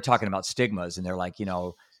 we were talking about stigmas, and they're like, you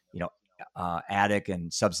know, addict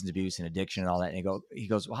and substance abuse and addiction and all that. And he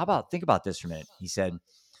goes, well, how about think about this for a minute? He said,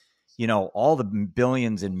 all the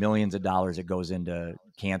billions and millions of dollars that goes into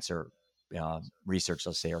cancer research,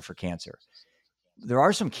 let's say, or for cancer. there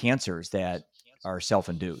are some cancers that are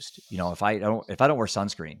self-induced. You know, if I don't wear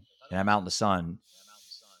sunscreen and I'm out in the sun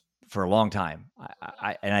for a long time,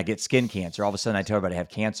 and I get skin cancer, all of a sudden I tell everybody I have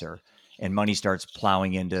cancer, and money starts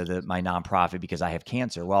plowing into my nonprofit because I have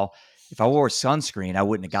cancer. Well, if I wore sunscreen, I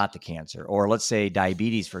wouldn't have got the cancer. Or let's say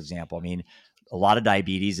diabetes, for example. I mean, a lot of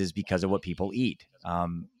diabetes is because of what people eat.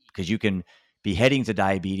 Because you can be heading to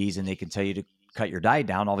diabetes, and they can tell you to cut your diet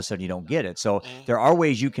down. All of a sudden, you don't get it. So Mm. there are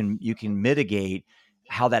ways you can mitigate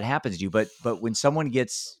how that happens to you. But when someone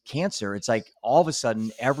gets cancer, it's like all of a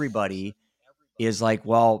sudden everybody is like,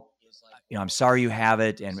 well, I'm sorry you have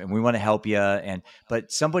it, and we want to help you.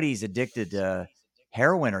 But somebody's addicted to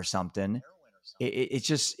heroin or something. It's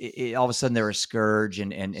just all of a sudden they're a scourge,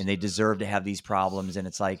 and they deserve to have these problems. And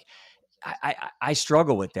it's like I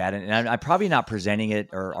struggle with that, and I'm probably not presenting it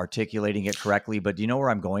or articulating it correctly. But do you know where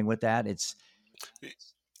I'm going with that? It's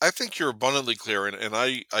I think you're abundantly clear, and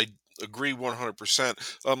I agree 100%.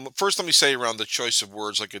 First, let me say around the choice of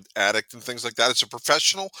words like an addict and things like that. As a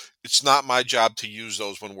professional, it's not my job to use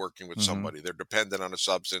those when working with mhm. somebody. They're dependent on a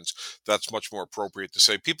substance. That's much more appropriate to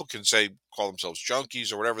say. People can say, call themselves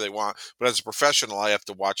junkies or whatever they want, but as a professional, I have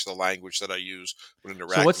to watch the language that I use when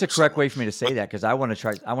So what's interacting the with correct someone. way for me to say But that? Because I want to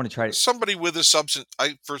try. I want to try. somebody with a substance,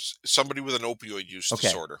 somebody with an opioid use Okay.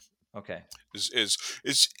 disorder Okay. is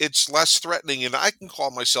it's less threatening, and I can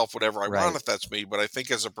call myself whatever I want Right. if that's me, but I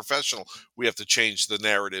think as a professional we have to change the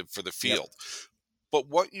narrative for the Yep. field. But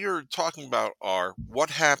what you're talking about are what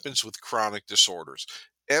happens with chronic disorders.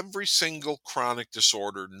 Every single chronic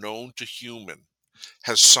disorder known to human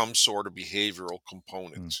has some sort of behavioral Mm.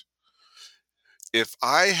 component. If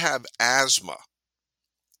I have asthma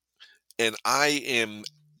and I am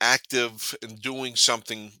active and doing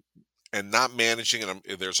something and not managing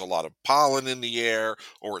it, there's a lot of pollen in the air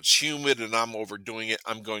or it's humid and I'm overdoing it,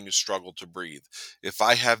 I'm going to struggle to breathe. If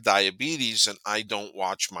I have diabetes and I don't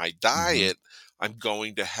watch my Mhm. diet, I'm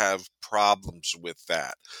going to have problems with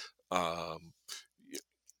that. Um,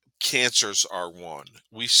 Cancers are one.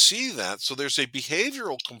 We see that. So there's a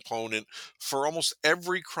behavioral component for almost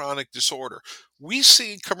every chronic disorder. We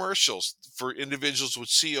see commercials for individuals with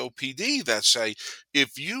COPD that say,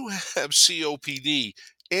 if you have COPD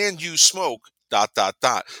and you smoke, dot, dot,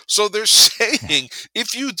 dot. So they're saying,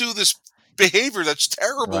 if you do this behavior that's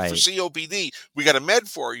terrible for Right. COPD, we got a med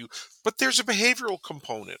for you. But there's a behavioral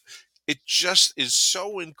component. It just is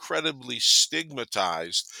so incredibly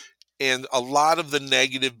stigmatized, and a lot of the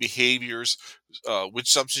negative behaviors with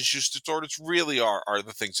substance use disorders really are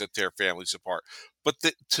the things that tear families apart. But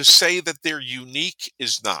to say that they're unique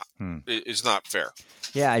Hmm. is not fair.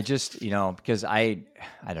 Yeah. I just because I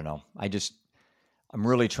don't know. I'm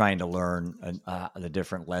really trying to learn the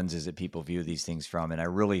different lenses that people view these things from, and I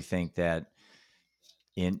really think that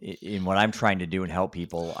in what I'm trying to do and help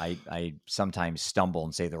people, I sometimes stumble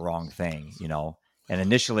and say the wrong thing. And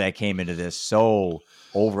initially, I came into this so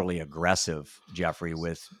overly aggressive, Jeffrey,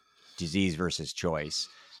 with disease versus choice,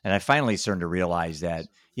 and I finally started to realize that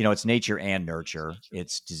it's nature and nurture,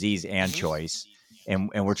 it's disease and Hmm. choice, and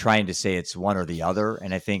we're trying to say it's one or the other,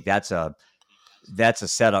 and I think that's a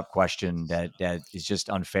setup question that is just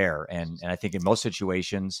unfair. And I think in most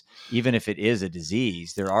situations, even if it is a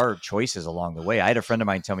disease, there are choices along the way. I had a friend of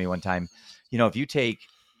mine tell me one time, if you take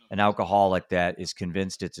an alcoholic that is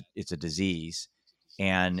convinced it's a disease,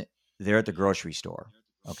 and they're at the grocery store,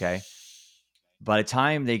 okay, by the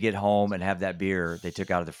time they get home and have that beer they took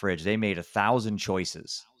out of the fridge, they made 1,000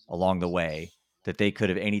 choices along the way that they could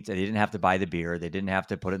have they didn't have to buy the beer, they didn't have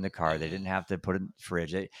to put it in the car, they Hmm. didn't have to put it in the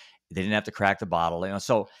fridge, they didn't have to crack the bottle.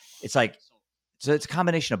 So it's like, so it's a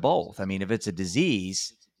combination of both. I mean, if it's a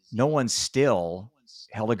disease, no one still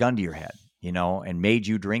held a gun to your head, and made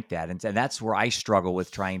you drink that. And that's where I struggle with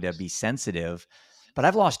trying to be sensitive. But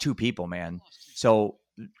I've lost two people, man. So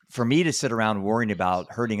for me to sit around worrying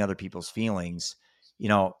about hurting other people's feelings,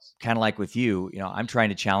 kind of like with you, I'm trying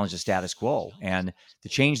to challenge the status quo and to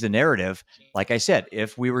change the narrative. Like I said,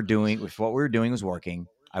 if what we were doing was working,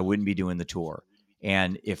 I wouldn't be doing the tour.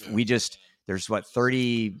 And if Yeah. there's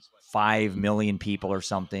 35 million people or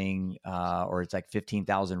something, or it's like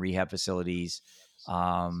 15,000 rehab facilities,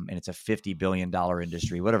 and it's a $50 billion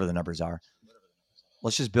industry, whatever the numbers are.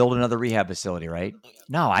 Let's just build another rehab facility, right?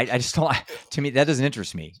 No, I just don't. To me, that doesn't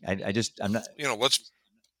interest me. I'm not. You know,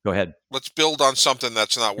 Go ahead. let's build on something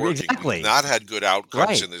that's not working. We've Exactly. not had good outcomes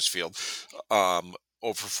Right. in this field. Um,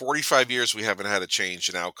 over 45 years, we haven't had a change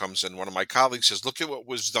in outcomes. And one of my colleagues says, look at what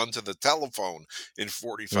was done to the telephone in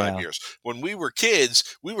 45 Yeah. years. When we were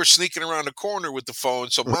kids, we were sneaking around the corner with the phone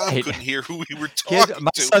so mom Right. couldn't hear who we were Kids, talking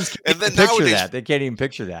my to. sons can't And even then picture nowadays, that. They can't even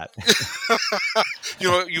picture that.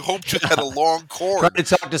 you hoped you had a long Trying cord. to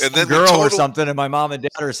talk to And some then when girl or total, something, and my mom and dad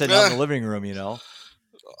are sitting out in eh, the living room.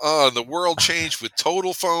 the world changed with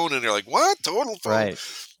total phone. And you're like, what? Total phone? Right.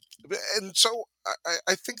 And so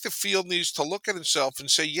I think the field needs to look at itself and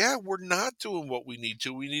say, yeah, we're not doing what we need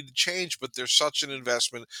to. We need to change, but there's such an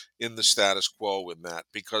investment in the status quo in that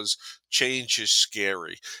because change is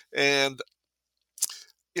scary. And,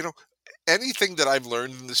 you know, anything that I've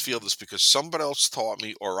learned in this field is because somebody else taught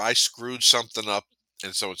me or I screwed something up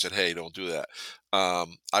and someone said, hey, don't do that.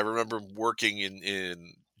 I remember working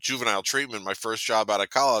in juvenile treatment, my first job out of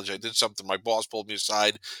college. I did something. My boss pulled me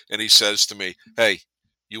aside and he says to me, hey,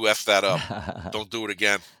 you F that up. Don't do it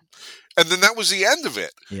again. And then that was the end of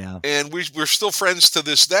it. Yeah. And we're still friends to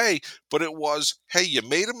this day, but it was, hey, you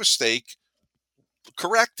made a mistake,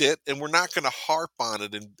 correct it, and we're not going to harp on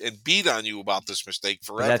it and beat on you about this mistake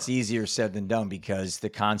But forever. that's easier said than done because the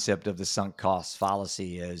concept of the sunk cost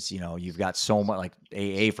fallacy is, you've got so much like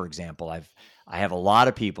AA, for example. I have a lot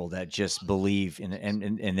of people that just believe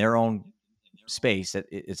in their own space that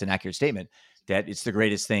it's an accurate statement that it's the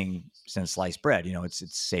greatest thing since sliced bread.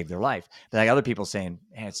 It's saved their life. But like other people saying,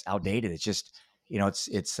 man, it's outdated. It's just,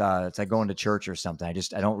 it's like going to church or something.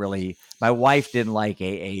 I don't really, my wife didn't like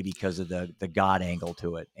AA because of the God angle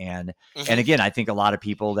to it. And Hmm. again, I think a lot of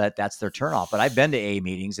people that's their turnoff, but I've been to AA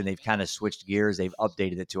meetings and they've kind of switched gears. They've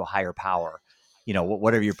updated it to a higher power,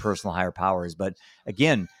 whatever your personal higher power is. But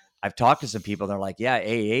again, I've talked to some people. They're like, yeah,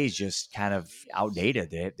 AA is just kind of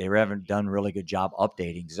outdated. They haven't done a really good job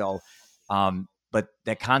updating. So, but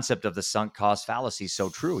that concept of the sunk cost fallacy is so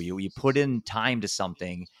true. You put in time to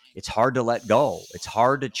something, it's hard to let go. It's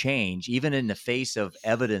hard to change, even in the face of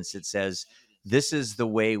evidence that says this is the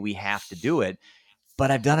way we have to do it.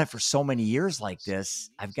 But I've done it for so many years like this.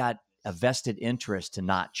 I've got a vested interest to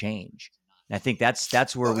not change. And I think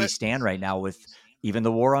that's where Well, we stand right now with even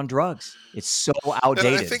the war on drugs. It's so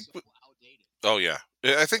outdated. oh yeah.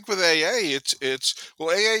 I think with AA, it's well,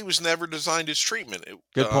 AA was never designed as treatment. It,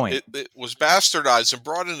 Good point. it was bastardized and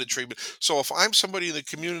brought into treatment. So if I'm somebody in the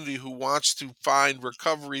community who wants to find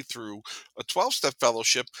recovery through a 12-step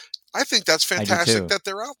fellowship, I think that's I do fantastic too. that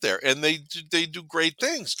they're out there and they do great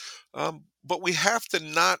things. But we have to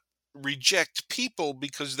not reject people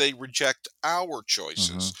because they reject our Hmm.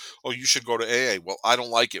 choices. Oh, you should go to AA. Well, I don't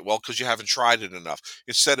like it. Well, because you haven't tried it enough.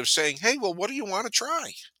 Instead of saying, hey, well, what do you want to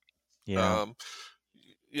try? Yeah. Um,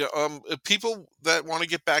 people that want to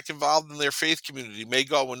get back involved in their faith community may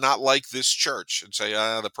go and not like this church and say,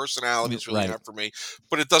 the personality is really Right. not for me.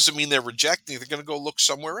 But it doesn't mean they're rejecting. They're going to go look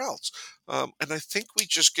somewhere else. And I think we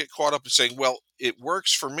just get caught up in saying, well, it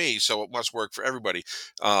works for me, so it must work for everybody.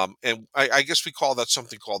 And I guess we call that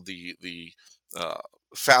something called the uh,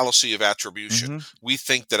 fallacy of attribution. Hmm. We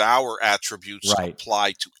think that our attributes Right.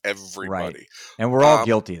 apply to Right. everybody. And we're all Um,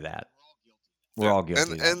 guilty of that. We're yeah, all and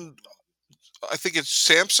guilty of that. and I think it's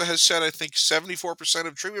SAMHSA has said, I think 74%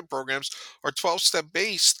 of treatment programs are 12-step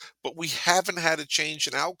based, but we haven't had a change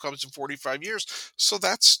in outcomes in 45 years. So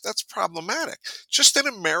that's problematic. Just in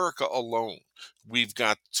America alone, we've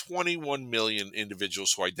got 21 million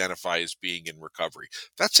individuals who identify as being in recovery.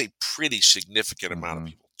 That's a pretty significant amount of Hmm.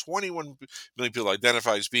 people. 21 million people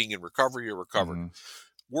identify as being in recovery or recovered. Hmm.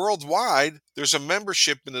 Worldwide, there's a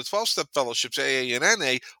membership in the 12-step fellowships, AA and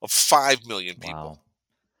NA, of 5 million people. Wow.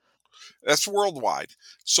 That's worldwide.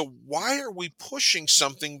 So why are we pushing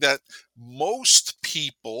something that most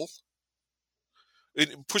people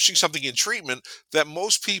pushing something in treatment that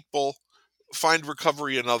most people find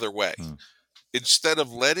recovery another way Hmm. instead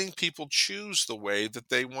of letting people choose the way that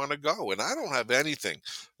they want to go? And I don't have anything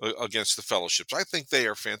against the fellowships. I think they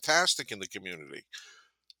are fantastic in the community.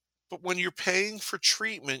 But when you're paying for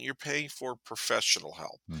treatment, you're paying for professional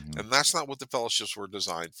help. Hmm. And that's not what the fellowships were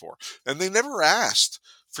designed for. And they never asked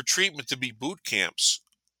for treatment to be boot camps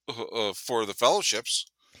for the fellowships.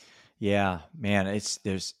 Yeah, man,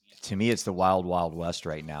 there's to me it's the wild wild west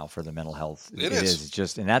right now for the mental health. It It is. is. It's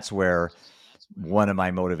just, and that's where one of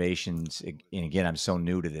my motivations, and again, I'm so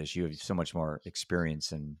new to this. You have so much more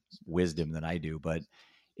experience and wisdom than I do, but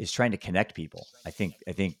is trying to connect people. I think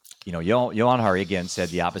Johan Hari again said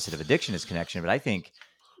the opposite of addiction is connection, but I think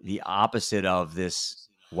the opposite of this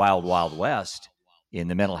wild wild west in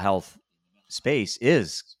the mental health space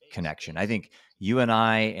is connection. I think you and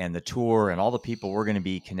I and the tour and all the people we're going to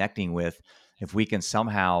be connecting with, if we can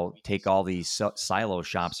somehow take all these silo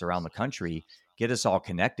shops around the country, get us all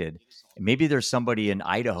connected. And maybe there's somebody in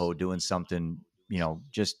Idaho doing something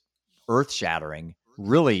just earth shattering,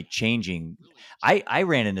 really changing. I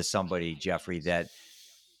ran into somebody, Jeffrey, that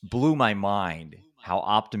blew my mind how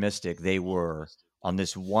optimistic they were on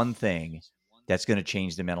this one thing that's going to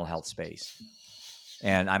change the mental health space.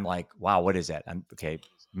 And I'm like, wow, what is that? I'm okay.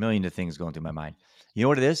 A million of things going through my mind. You know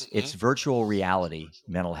what it is? It's Hmm. virtual reality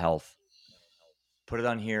mental health. Put it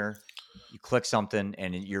on here. You click something,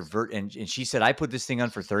 and and she said, I put this thing on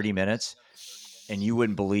for 30 minutes, and you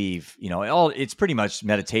wouldn't believe, it's pretty much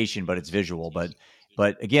meditation, but it's visual. But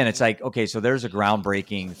again, it's Hmm. like, okay, so there's a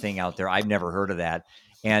groundbreaking thing out there. I've never heard of that.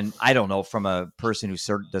 And I don't know, from a person who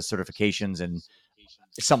does certifications, and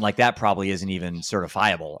something like that probably isn't even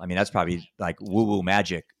certifiable. I mean, that's probably like woo woo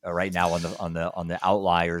magic right now on the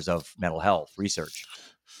outliers of mental health research.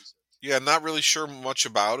 Yeah, not really sure much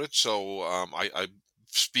about it, so I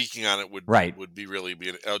speaking on it Right. would be really be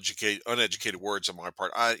an uneducated words on my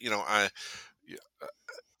part. Yeah,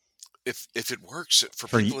 if it works for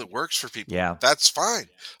For you. people, it works for people. Yeah. That's fine.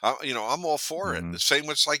 I'm all for it. Hmm. The same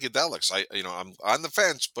with psychedelics. I'm on the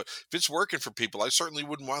fence, but if it's working for people, I certainly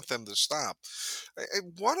wouldn't want them to stop.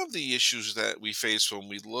 One of the issues that we face when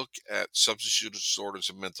we look at substance use disorders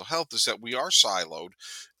and mental health is that we are siloed.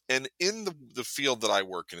 And in the field that I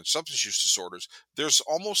work in substance use disorders, there's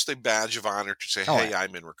almost a badge of honor to say, Oh, hey,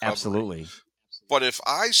 I'm in recovery. absolutely. But if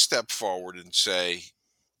I step forward and say,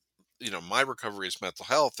 my recovery is mental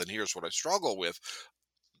health and here's what I struggle with,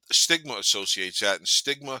 stigma associates that,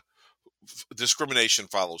 and discrimination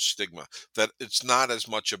follows stigma, that it's not as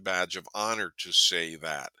much a badge of honor to say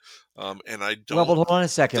that. And I Well, but don't hold on a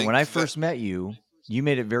second. When think I that, first met you, you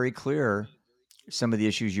made it very clear some of the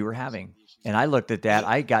issues you were having. And I looked at that. mhm,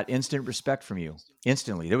 I got instant respect from you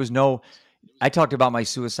instantly. There was no, I talked about my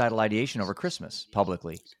suicidal ideation over Christmas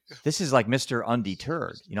publicly. This is like Mr.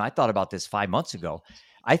 Undeterred. I thought about this 5 months ago.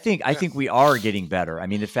 I yeah, think we are getting better. I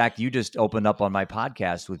mean, the fact you just opened up on my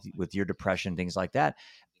podcast with your depression, things like that,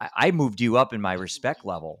 I moved you up in my respect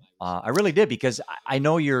level. I really did, because I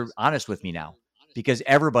know you're honest with me now, because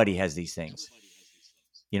everybody has these things,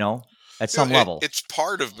 you know, at some level, it's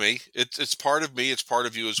part of me. It's part of me. It's part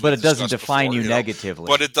of you, as but we've it doesn't discussed define before. you But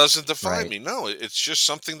negatively. it doesn't define Right. me. No, it's just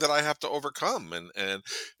something that I have to overcome. And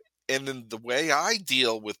then the way I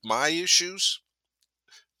deal with my issues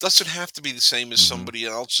doesn't have to be the same as Hmm. somebody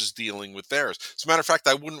else is dealing with theirs. As a matter of fact,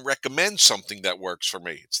 I wouldn't recommend something that works for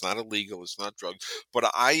me. It's not illegal, it's not drugs, but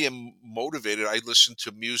I am motivated. I listen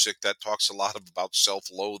to music that talks a lot about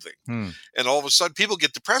self-loathing. Hmm. And all of a sudden people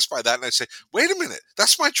get depressed by that and I say, "Wait a minute.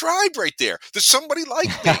 That's my tribe right there. There's somebody like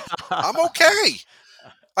me. I'm okay.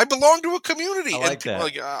 I belong to a I community." And like people are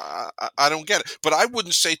that. like, I don't get it. But I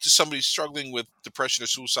wouldn't say to somebody struggling with depression or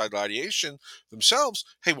suicidal ideation themselves,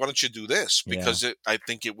 hey, why don't you do this? Yeah. Because I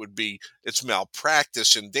think it's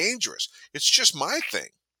malpractice and dangerous. It's just my thing.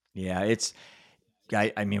 Yeah.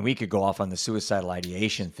 I mean, we could go off on the suicidal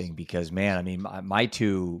ideation thing, because, man, I mean, my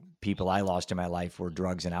two people I lost in my life were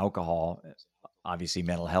drugs and alcohol, obviously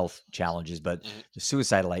mental health challenges. But Mhm. the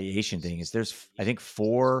suicidal ideation thing is, there's, I think,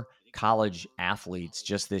 four college athletes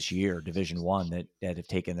just this year, Division I, that have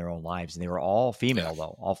taken their own lives. And they were all Yeah. female,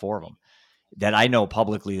 though, all four of them that I know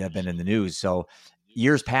publicly that have been in the news. So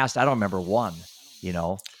years past, I don't remember one, you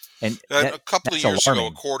know, and A couple of that's years ago, a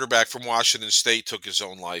alarming. quarterback from Washington State took his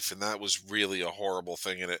own life, and that was really a horrible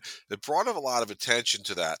thing. And it brought up a lot of attention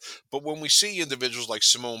to that. But when we see individuals like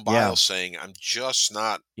Simone Yeah. Biles saying, "I'm just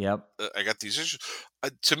not, Yep. I got these issues,"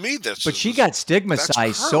 to me, But she got that's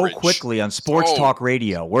stigmatized so courage. quickly on sports Oh, talk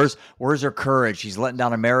radio. Where's her courage? She's letting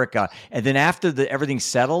down America. And then after everything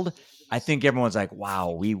settled, I think everyone's like,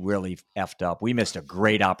 "Wow, we really effed up. We missed a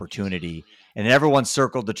great opportunity." And then everyone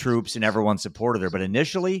circled the troops and everyone supported her. But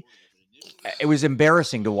initially, it was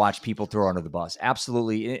embarrassing to watch people throw her under the bus.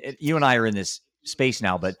 Absolutely. You and I are in this space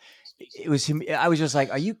now, but it was him. I was just like,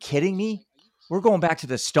 "Are you kidding me? We're going back to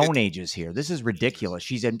the it Stone Ages here. This is ridiculous."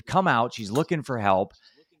 She's come out. She's looking for help,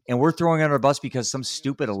 and we're throwing her under a bus because some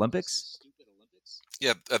stupid Olympics.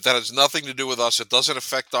 Yeah, that has nothing to do with us. It doesn't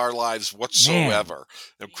affect our lives Man, whatsoever.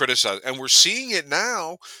 And criticize, and we're seeing it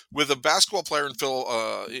now with a basketball player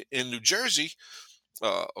in New Jersey,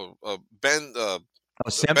 uh, uh, uh, Ben. oh,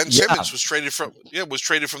 Ben yeah, Simmons was traded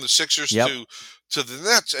from the Sixers yep, to the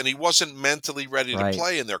Nets, and he wasn't mentally ready to right,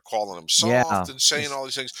 play, and they're calling him soft yeah. and saying all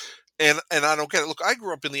these things. And I don't get it. Look, I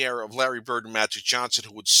grew up in the era of Larry Bird and Magic Johnson,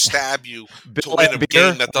 who would stab you to Bill win a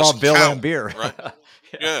game Lambier. that How about doesn't Bill count, Lambier? right?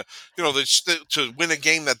 Yeah, Yeah, to win a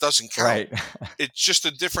game that doesn't count. right, It's just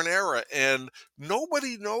a different era, and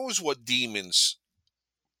nobody knows what demons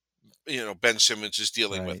Ben Simmons is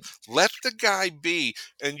dealing with. right, Let the guy be.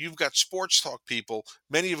 And you've got sports talk people,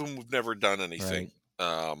 many of them have never done anything. right.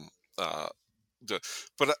 Um, uh, the,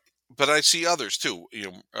 but but I see others too.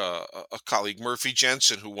 A colleague, Murphy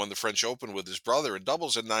Jensen, who won the French Open with his brother in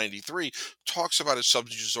doubles in '93, talks about his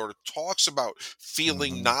substance use disorder, talks about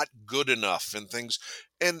feeling Hmm. not good enough and things.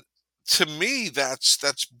 And to me,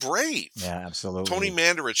 that's brave. Yeah, Tony absolutely.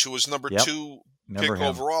 Mandarich, who was number Yep. two Remember pick him.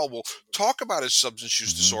 overall, will talk about his substance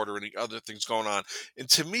use Hmm. disorder and the other things going on. And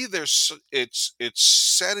to me, it's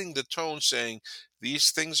setting the tone, saying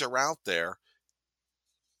these things are out there.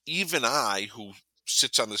 Even I, who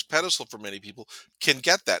sits on this pedestal for many people, can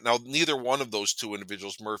get that. Now, neither one of those two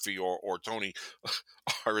individuals, Murphy or Tony,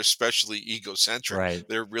 are especially egocentric. Right.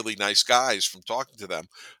 They're really nice guys from talking to them,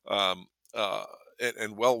 um, uh,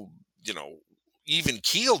 and well, you know, even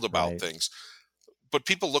keeled about Right. things. But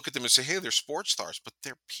people look at them and say, "Hey, they're sports stars," but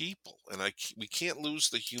they're people, and we can't lose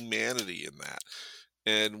the humanity in that.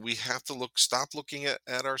 And we have to stop looking at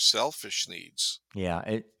our selfish needs.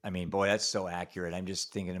 Yeah, I mean, boy, that's so accurate. I'm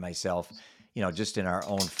just thinking to myself, just in our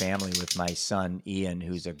own family with my son Ian,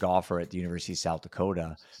 who's a golfer at the University of South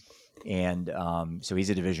Dakota, and so he's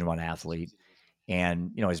a Division One athlete.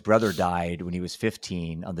 And his brother died when he was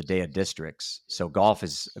 15 on the day of districts. So golf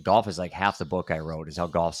is like half the book I wrote is how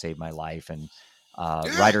golf saved my life. And uh,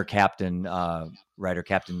 Yeah. writer captain uh, writer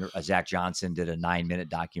captain Zach Johnson did a 9-minute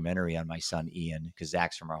documentary on my son Ian because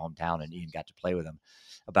Zach's from our hometown and Ian got to play with him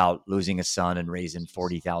about losing a son and raising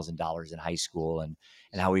 $40,000 in high school and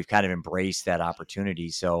how we've kind of embraced that opportunity.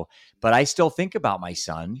 So, but I still think about my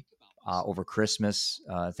son over Christmas,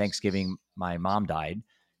 Thanksgiving. My mom died,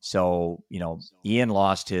 so, Ian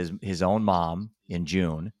lost his own mom in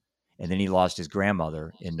June, and then he lost his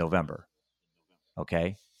grandmother in November.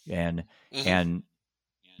 Okay. And Hmm. and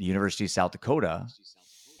the University of South Dakota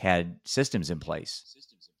had systems in place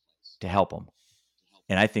to help him.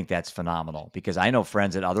 And I think that's phenomenal because I know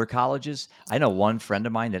friends at other colleges. I know one friend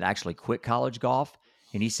of mine that actually quit college golf,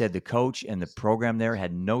 and he said the coach and the program there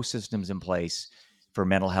had no systems in place for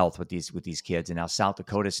mental health with these kids. And now South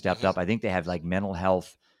Dakota stepped Hmm. up. I think they have like mental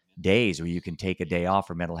health days where you can take a day off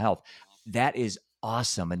for mental health. That is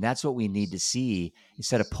awesome, and that's what we need to see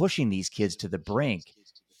instead of pushing these kids to the brink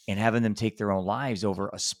and having them take their own lives over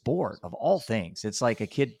a sport of all things. It's like a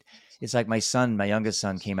kid. It's like my youngest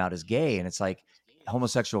son came out as gay, and it's like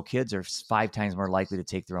homosexual kids are 5 times more likely to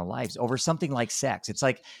take their own lives over something like sex. It's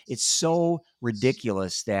like it's so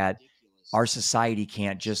ridiculous that our society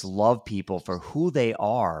can't just love people for who they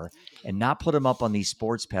are and not put them up on these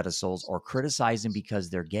sports pedestals or criticize them because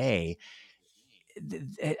they're gay.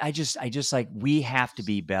 I just like we have to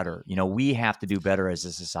be better. We have to do better as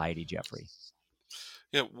a society, Jeffrey.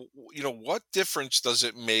 Yeah, what difference does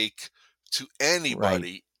it make to Right.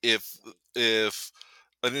 anybody if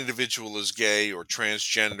an individual is gay or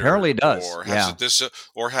transgendered Apparently it does. or has Yeah.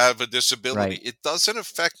 or have a disability? Right. It doesn't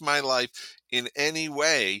affect my life in any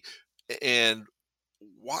way. And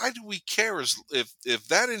why do we care if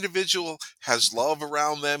that individual has love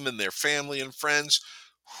around them and their family and friends?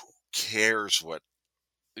 Who cares what?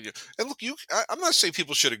 Yeah, and look, I'm not saying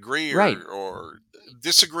people should agree Right. or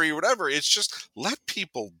disagree or whatever. It's just let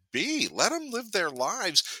people be. Let them live their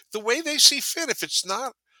lives the way they see fit. If it's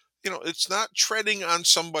not, it's not treading on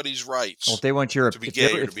somebody's Well, if rights they want your to be if they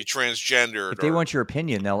gay or to if be transgendered if they or. want your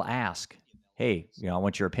opinion, they'll ask, "Hey, I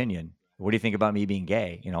want your opinion. What do you think about me being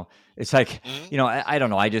gay?" It's like, Mhm. I don't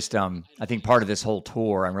know. I think part of this whole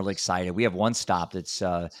tour, I'm really excited. We have one stop that's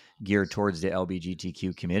geared towards the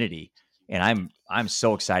LGBTQ community, and I'm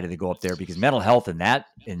so excited to go up there because mental health in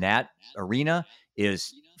that arena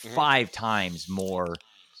is Mhm. 5 times more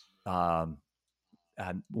um,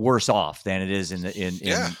 worse off than it is in the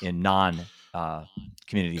Yeah, in non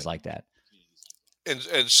communities like that.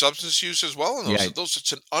 and substance use as well. And Yeah, those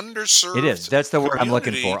it's an it is. underserved That's the word I'm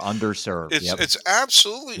looking community. for. Underserved. Yep. It's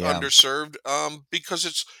absolutely Yeah. underserved, because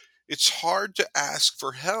it's hard to ask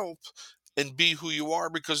for help and be who you are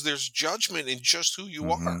because there's judgment in just who you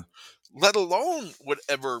Hmm. are, let alone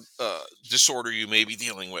whatever disorder you may be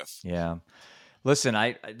dealing with. Yeah. Listen,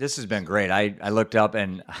 this has been great. I looked up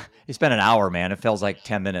and it's been an hour, man. It feels like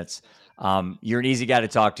 10 minutes. You're an easy guy to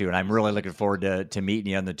talk to, and I'm really looking forward to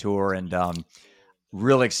meeting you on the tour. And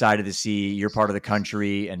really excited to see your part of the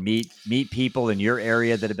country and meet people in your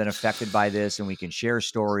area that have been affected by this, and we can share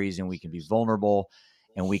stories and we can be vulnerable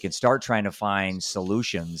and we can start trying to find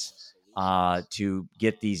solutions to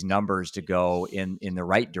get these numbers to go in the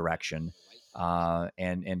right direction,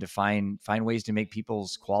 and to find ways to make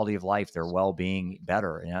people's quality of life, their well-being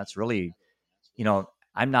better. And that's really,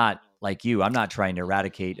 I'm not like you. I'm not trying to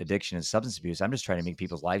eradicate addiction and substance abuse. I'm just trying to make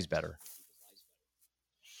people's lives better.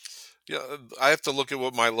 Yeah, I have to look at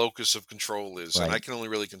what my locus of control is, and I Right. can only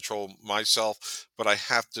really control myself, but I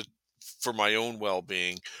have to, for my own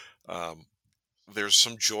well-being, um, there's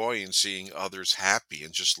some joy in seeing others happy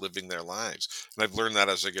and just living their lives. And I've learned that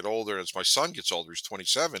as I get older, as my son gets older, he's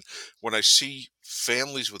 27. When I see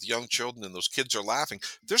families with young children and those kids are laughing,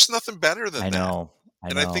 there's nothing better than I that. know. I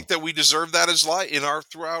And I think know. that we deserve that as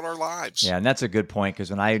throughout our lives. Yeah, and that's a good point because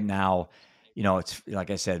when I now, it's like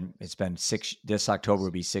I said, it's been this October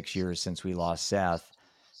will be 6 years since we lost Seth,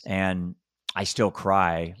 and I still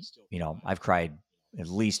cry. I've cried at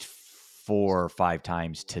least 4 or 5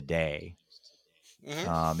 times today,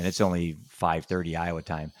 Hmm. and it's only 5:30 Iowa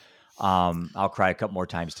time. I'll cry a couple more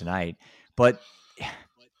times tonight, but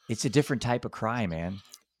it's a different type of cry, man.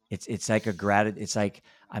 It's like it's like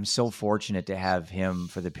I'm so fortunate to have him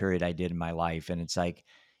for the period I did in my life. And it's like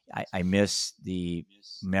I miss the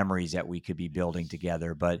memories that we could be building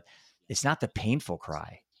together, but it's not the painful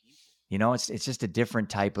cry. It's just a different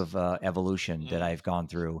type of evolution that Hmm. I've gone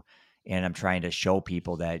through. And I'm trying to show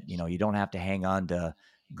people that, you don't have to hang on to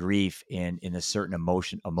grief in a certain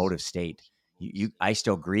emotive state. I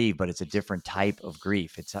still grieve, but it's a different type of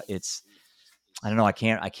grief. It's I don't know. I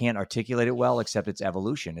can't articulate it well, except it's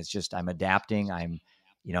evolution. It's just I'm adapting.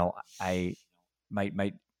 You know, I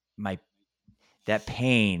my my that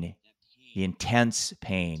pain, the intense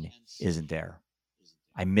pain, isn't there.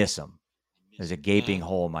 I miss them. There's a gaping Hmm.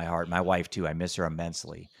 hole in my heart. My wife too. I miss her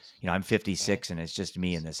immensely. I'm Hmm. 56 and it's just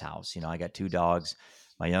me in this house. I got 2 dogs.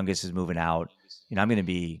 My youngest is moving out. I'm going to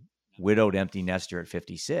be widowed, empty nester at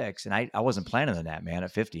 56. And I wasn't planning on that, man.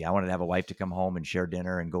 At 50, I wanted to have a wife to come home and share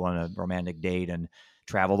dinner and go on a romantic date and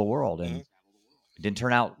travel the world. And Hmm. it didn't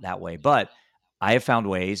turn out that way. But I have found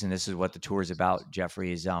ways, and this is what the tour is about,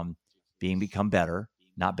 Jeffrey, is become better,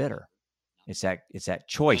 not bitter. It's that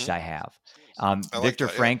choice Hmm. I have. I like Viktor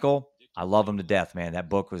that. Yeah. Frankl, I love him to death, man. That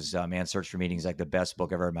book was Man's Search for Meaning is like the best book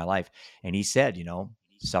I've ever read in my life. And he said,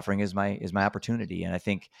 suffering is my opportunity. And I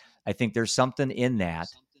think there's something in that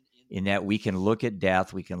we can look at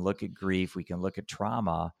death, we can look at grief, we can look at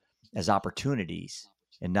trauma as opportunities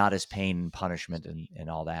and not as pain and punishment and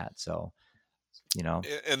all that. So,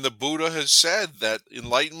 And the Buddha has said that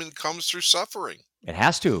enlightenment comes through suffering. it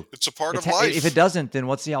has to. It's a part of If it life. doesn't, then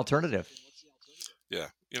what's the alternative? Yeah.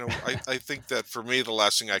 I think that for me, the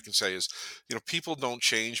last thing I can say is, people don't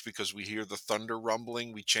change because we hear the thunder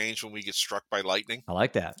rumbling. We change when we get struck by lightning. I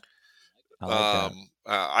like that. I like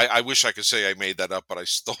that. I wish I could say I made that up, but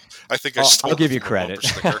I think I Oh, I'll stole it give you from a credit. bumper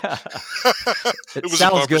sticker. It It was a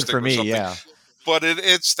sounds bumper good for sticker or me. something. Yeah. But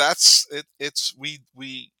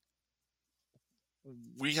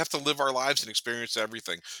we have to live our lives and experience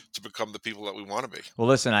everything to become the people that we want to be. Well,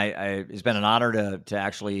 listen, it's been an honor to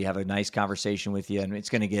actually have a nice conversation with you, and it's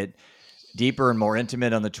going to get deeper and more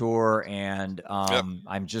intimate on the tour. And Yep.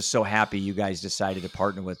 I'm just so happy you guys decided to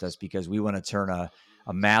partner with us because we want to turn a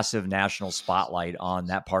massive national spotlight on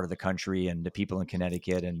that part of the country and the people in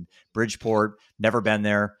Connecticut and Bridgeport. Never been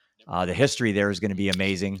there. The history there is going to be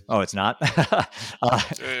amazing. Oh, it's not.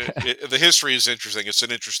 The history is interesting. It's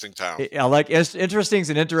an interesting town. I like interesting is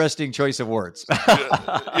an interesting choice of words.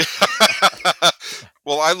 Yeah.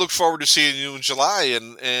 Well, I look forward to seeing you in July,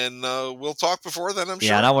 and we'll talk before then, I'm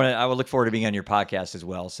Yeah, and sure. I would look forward to being on your podcast as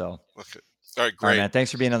well. So, all Okay. All right, right, great. man.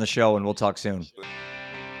 Thanks for being on the show, and we'll talk soon.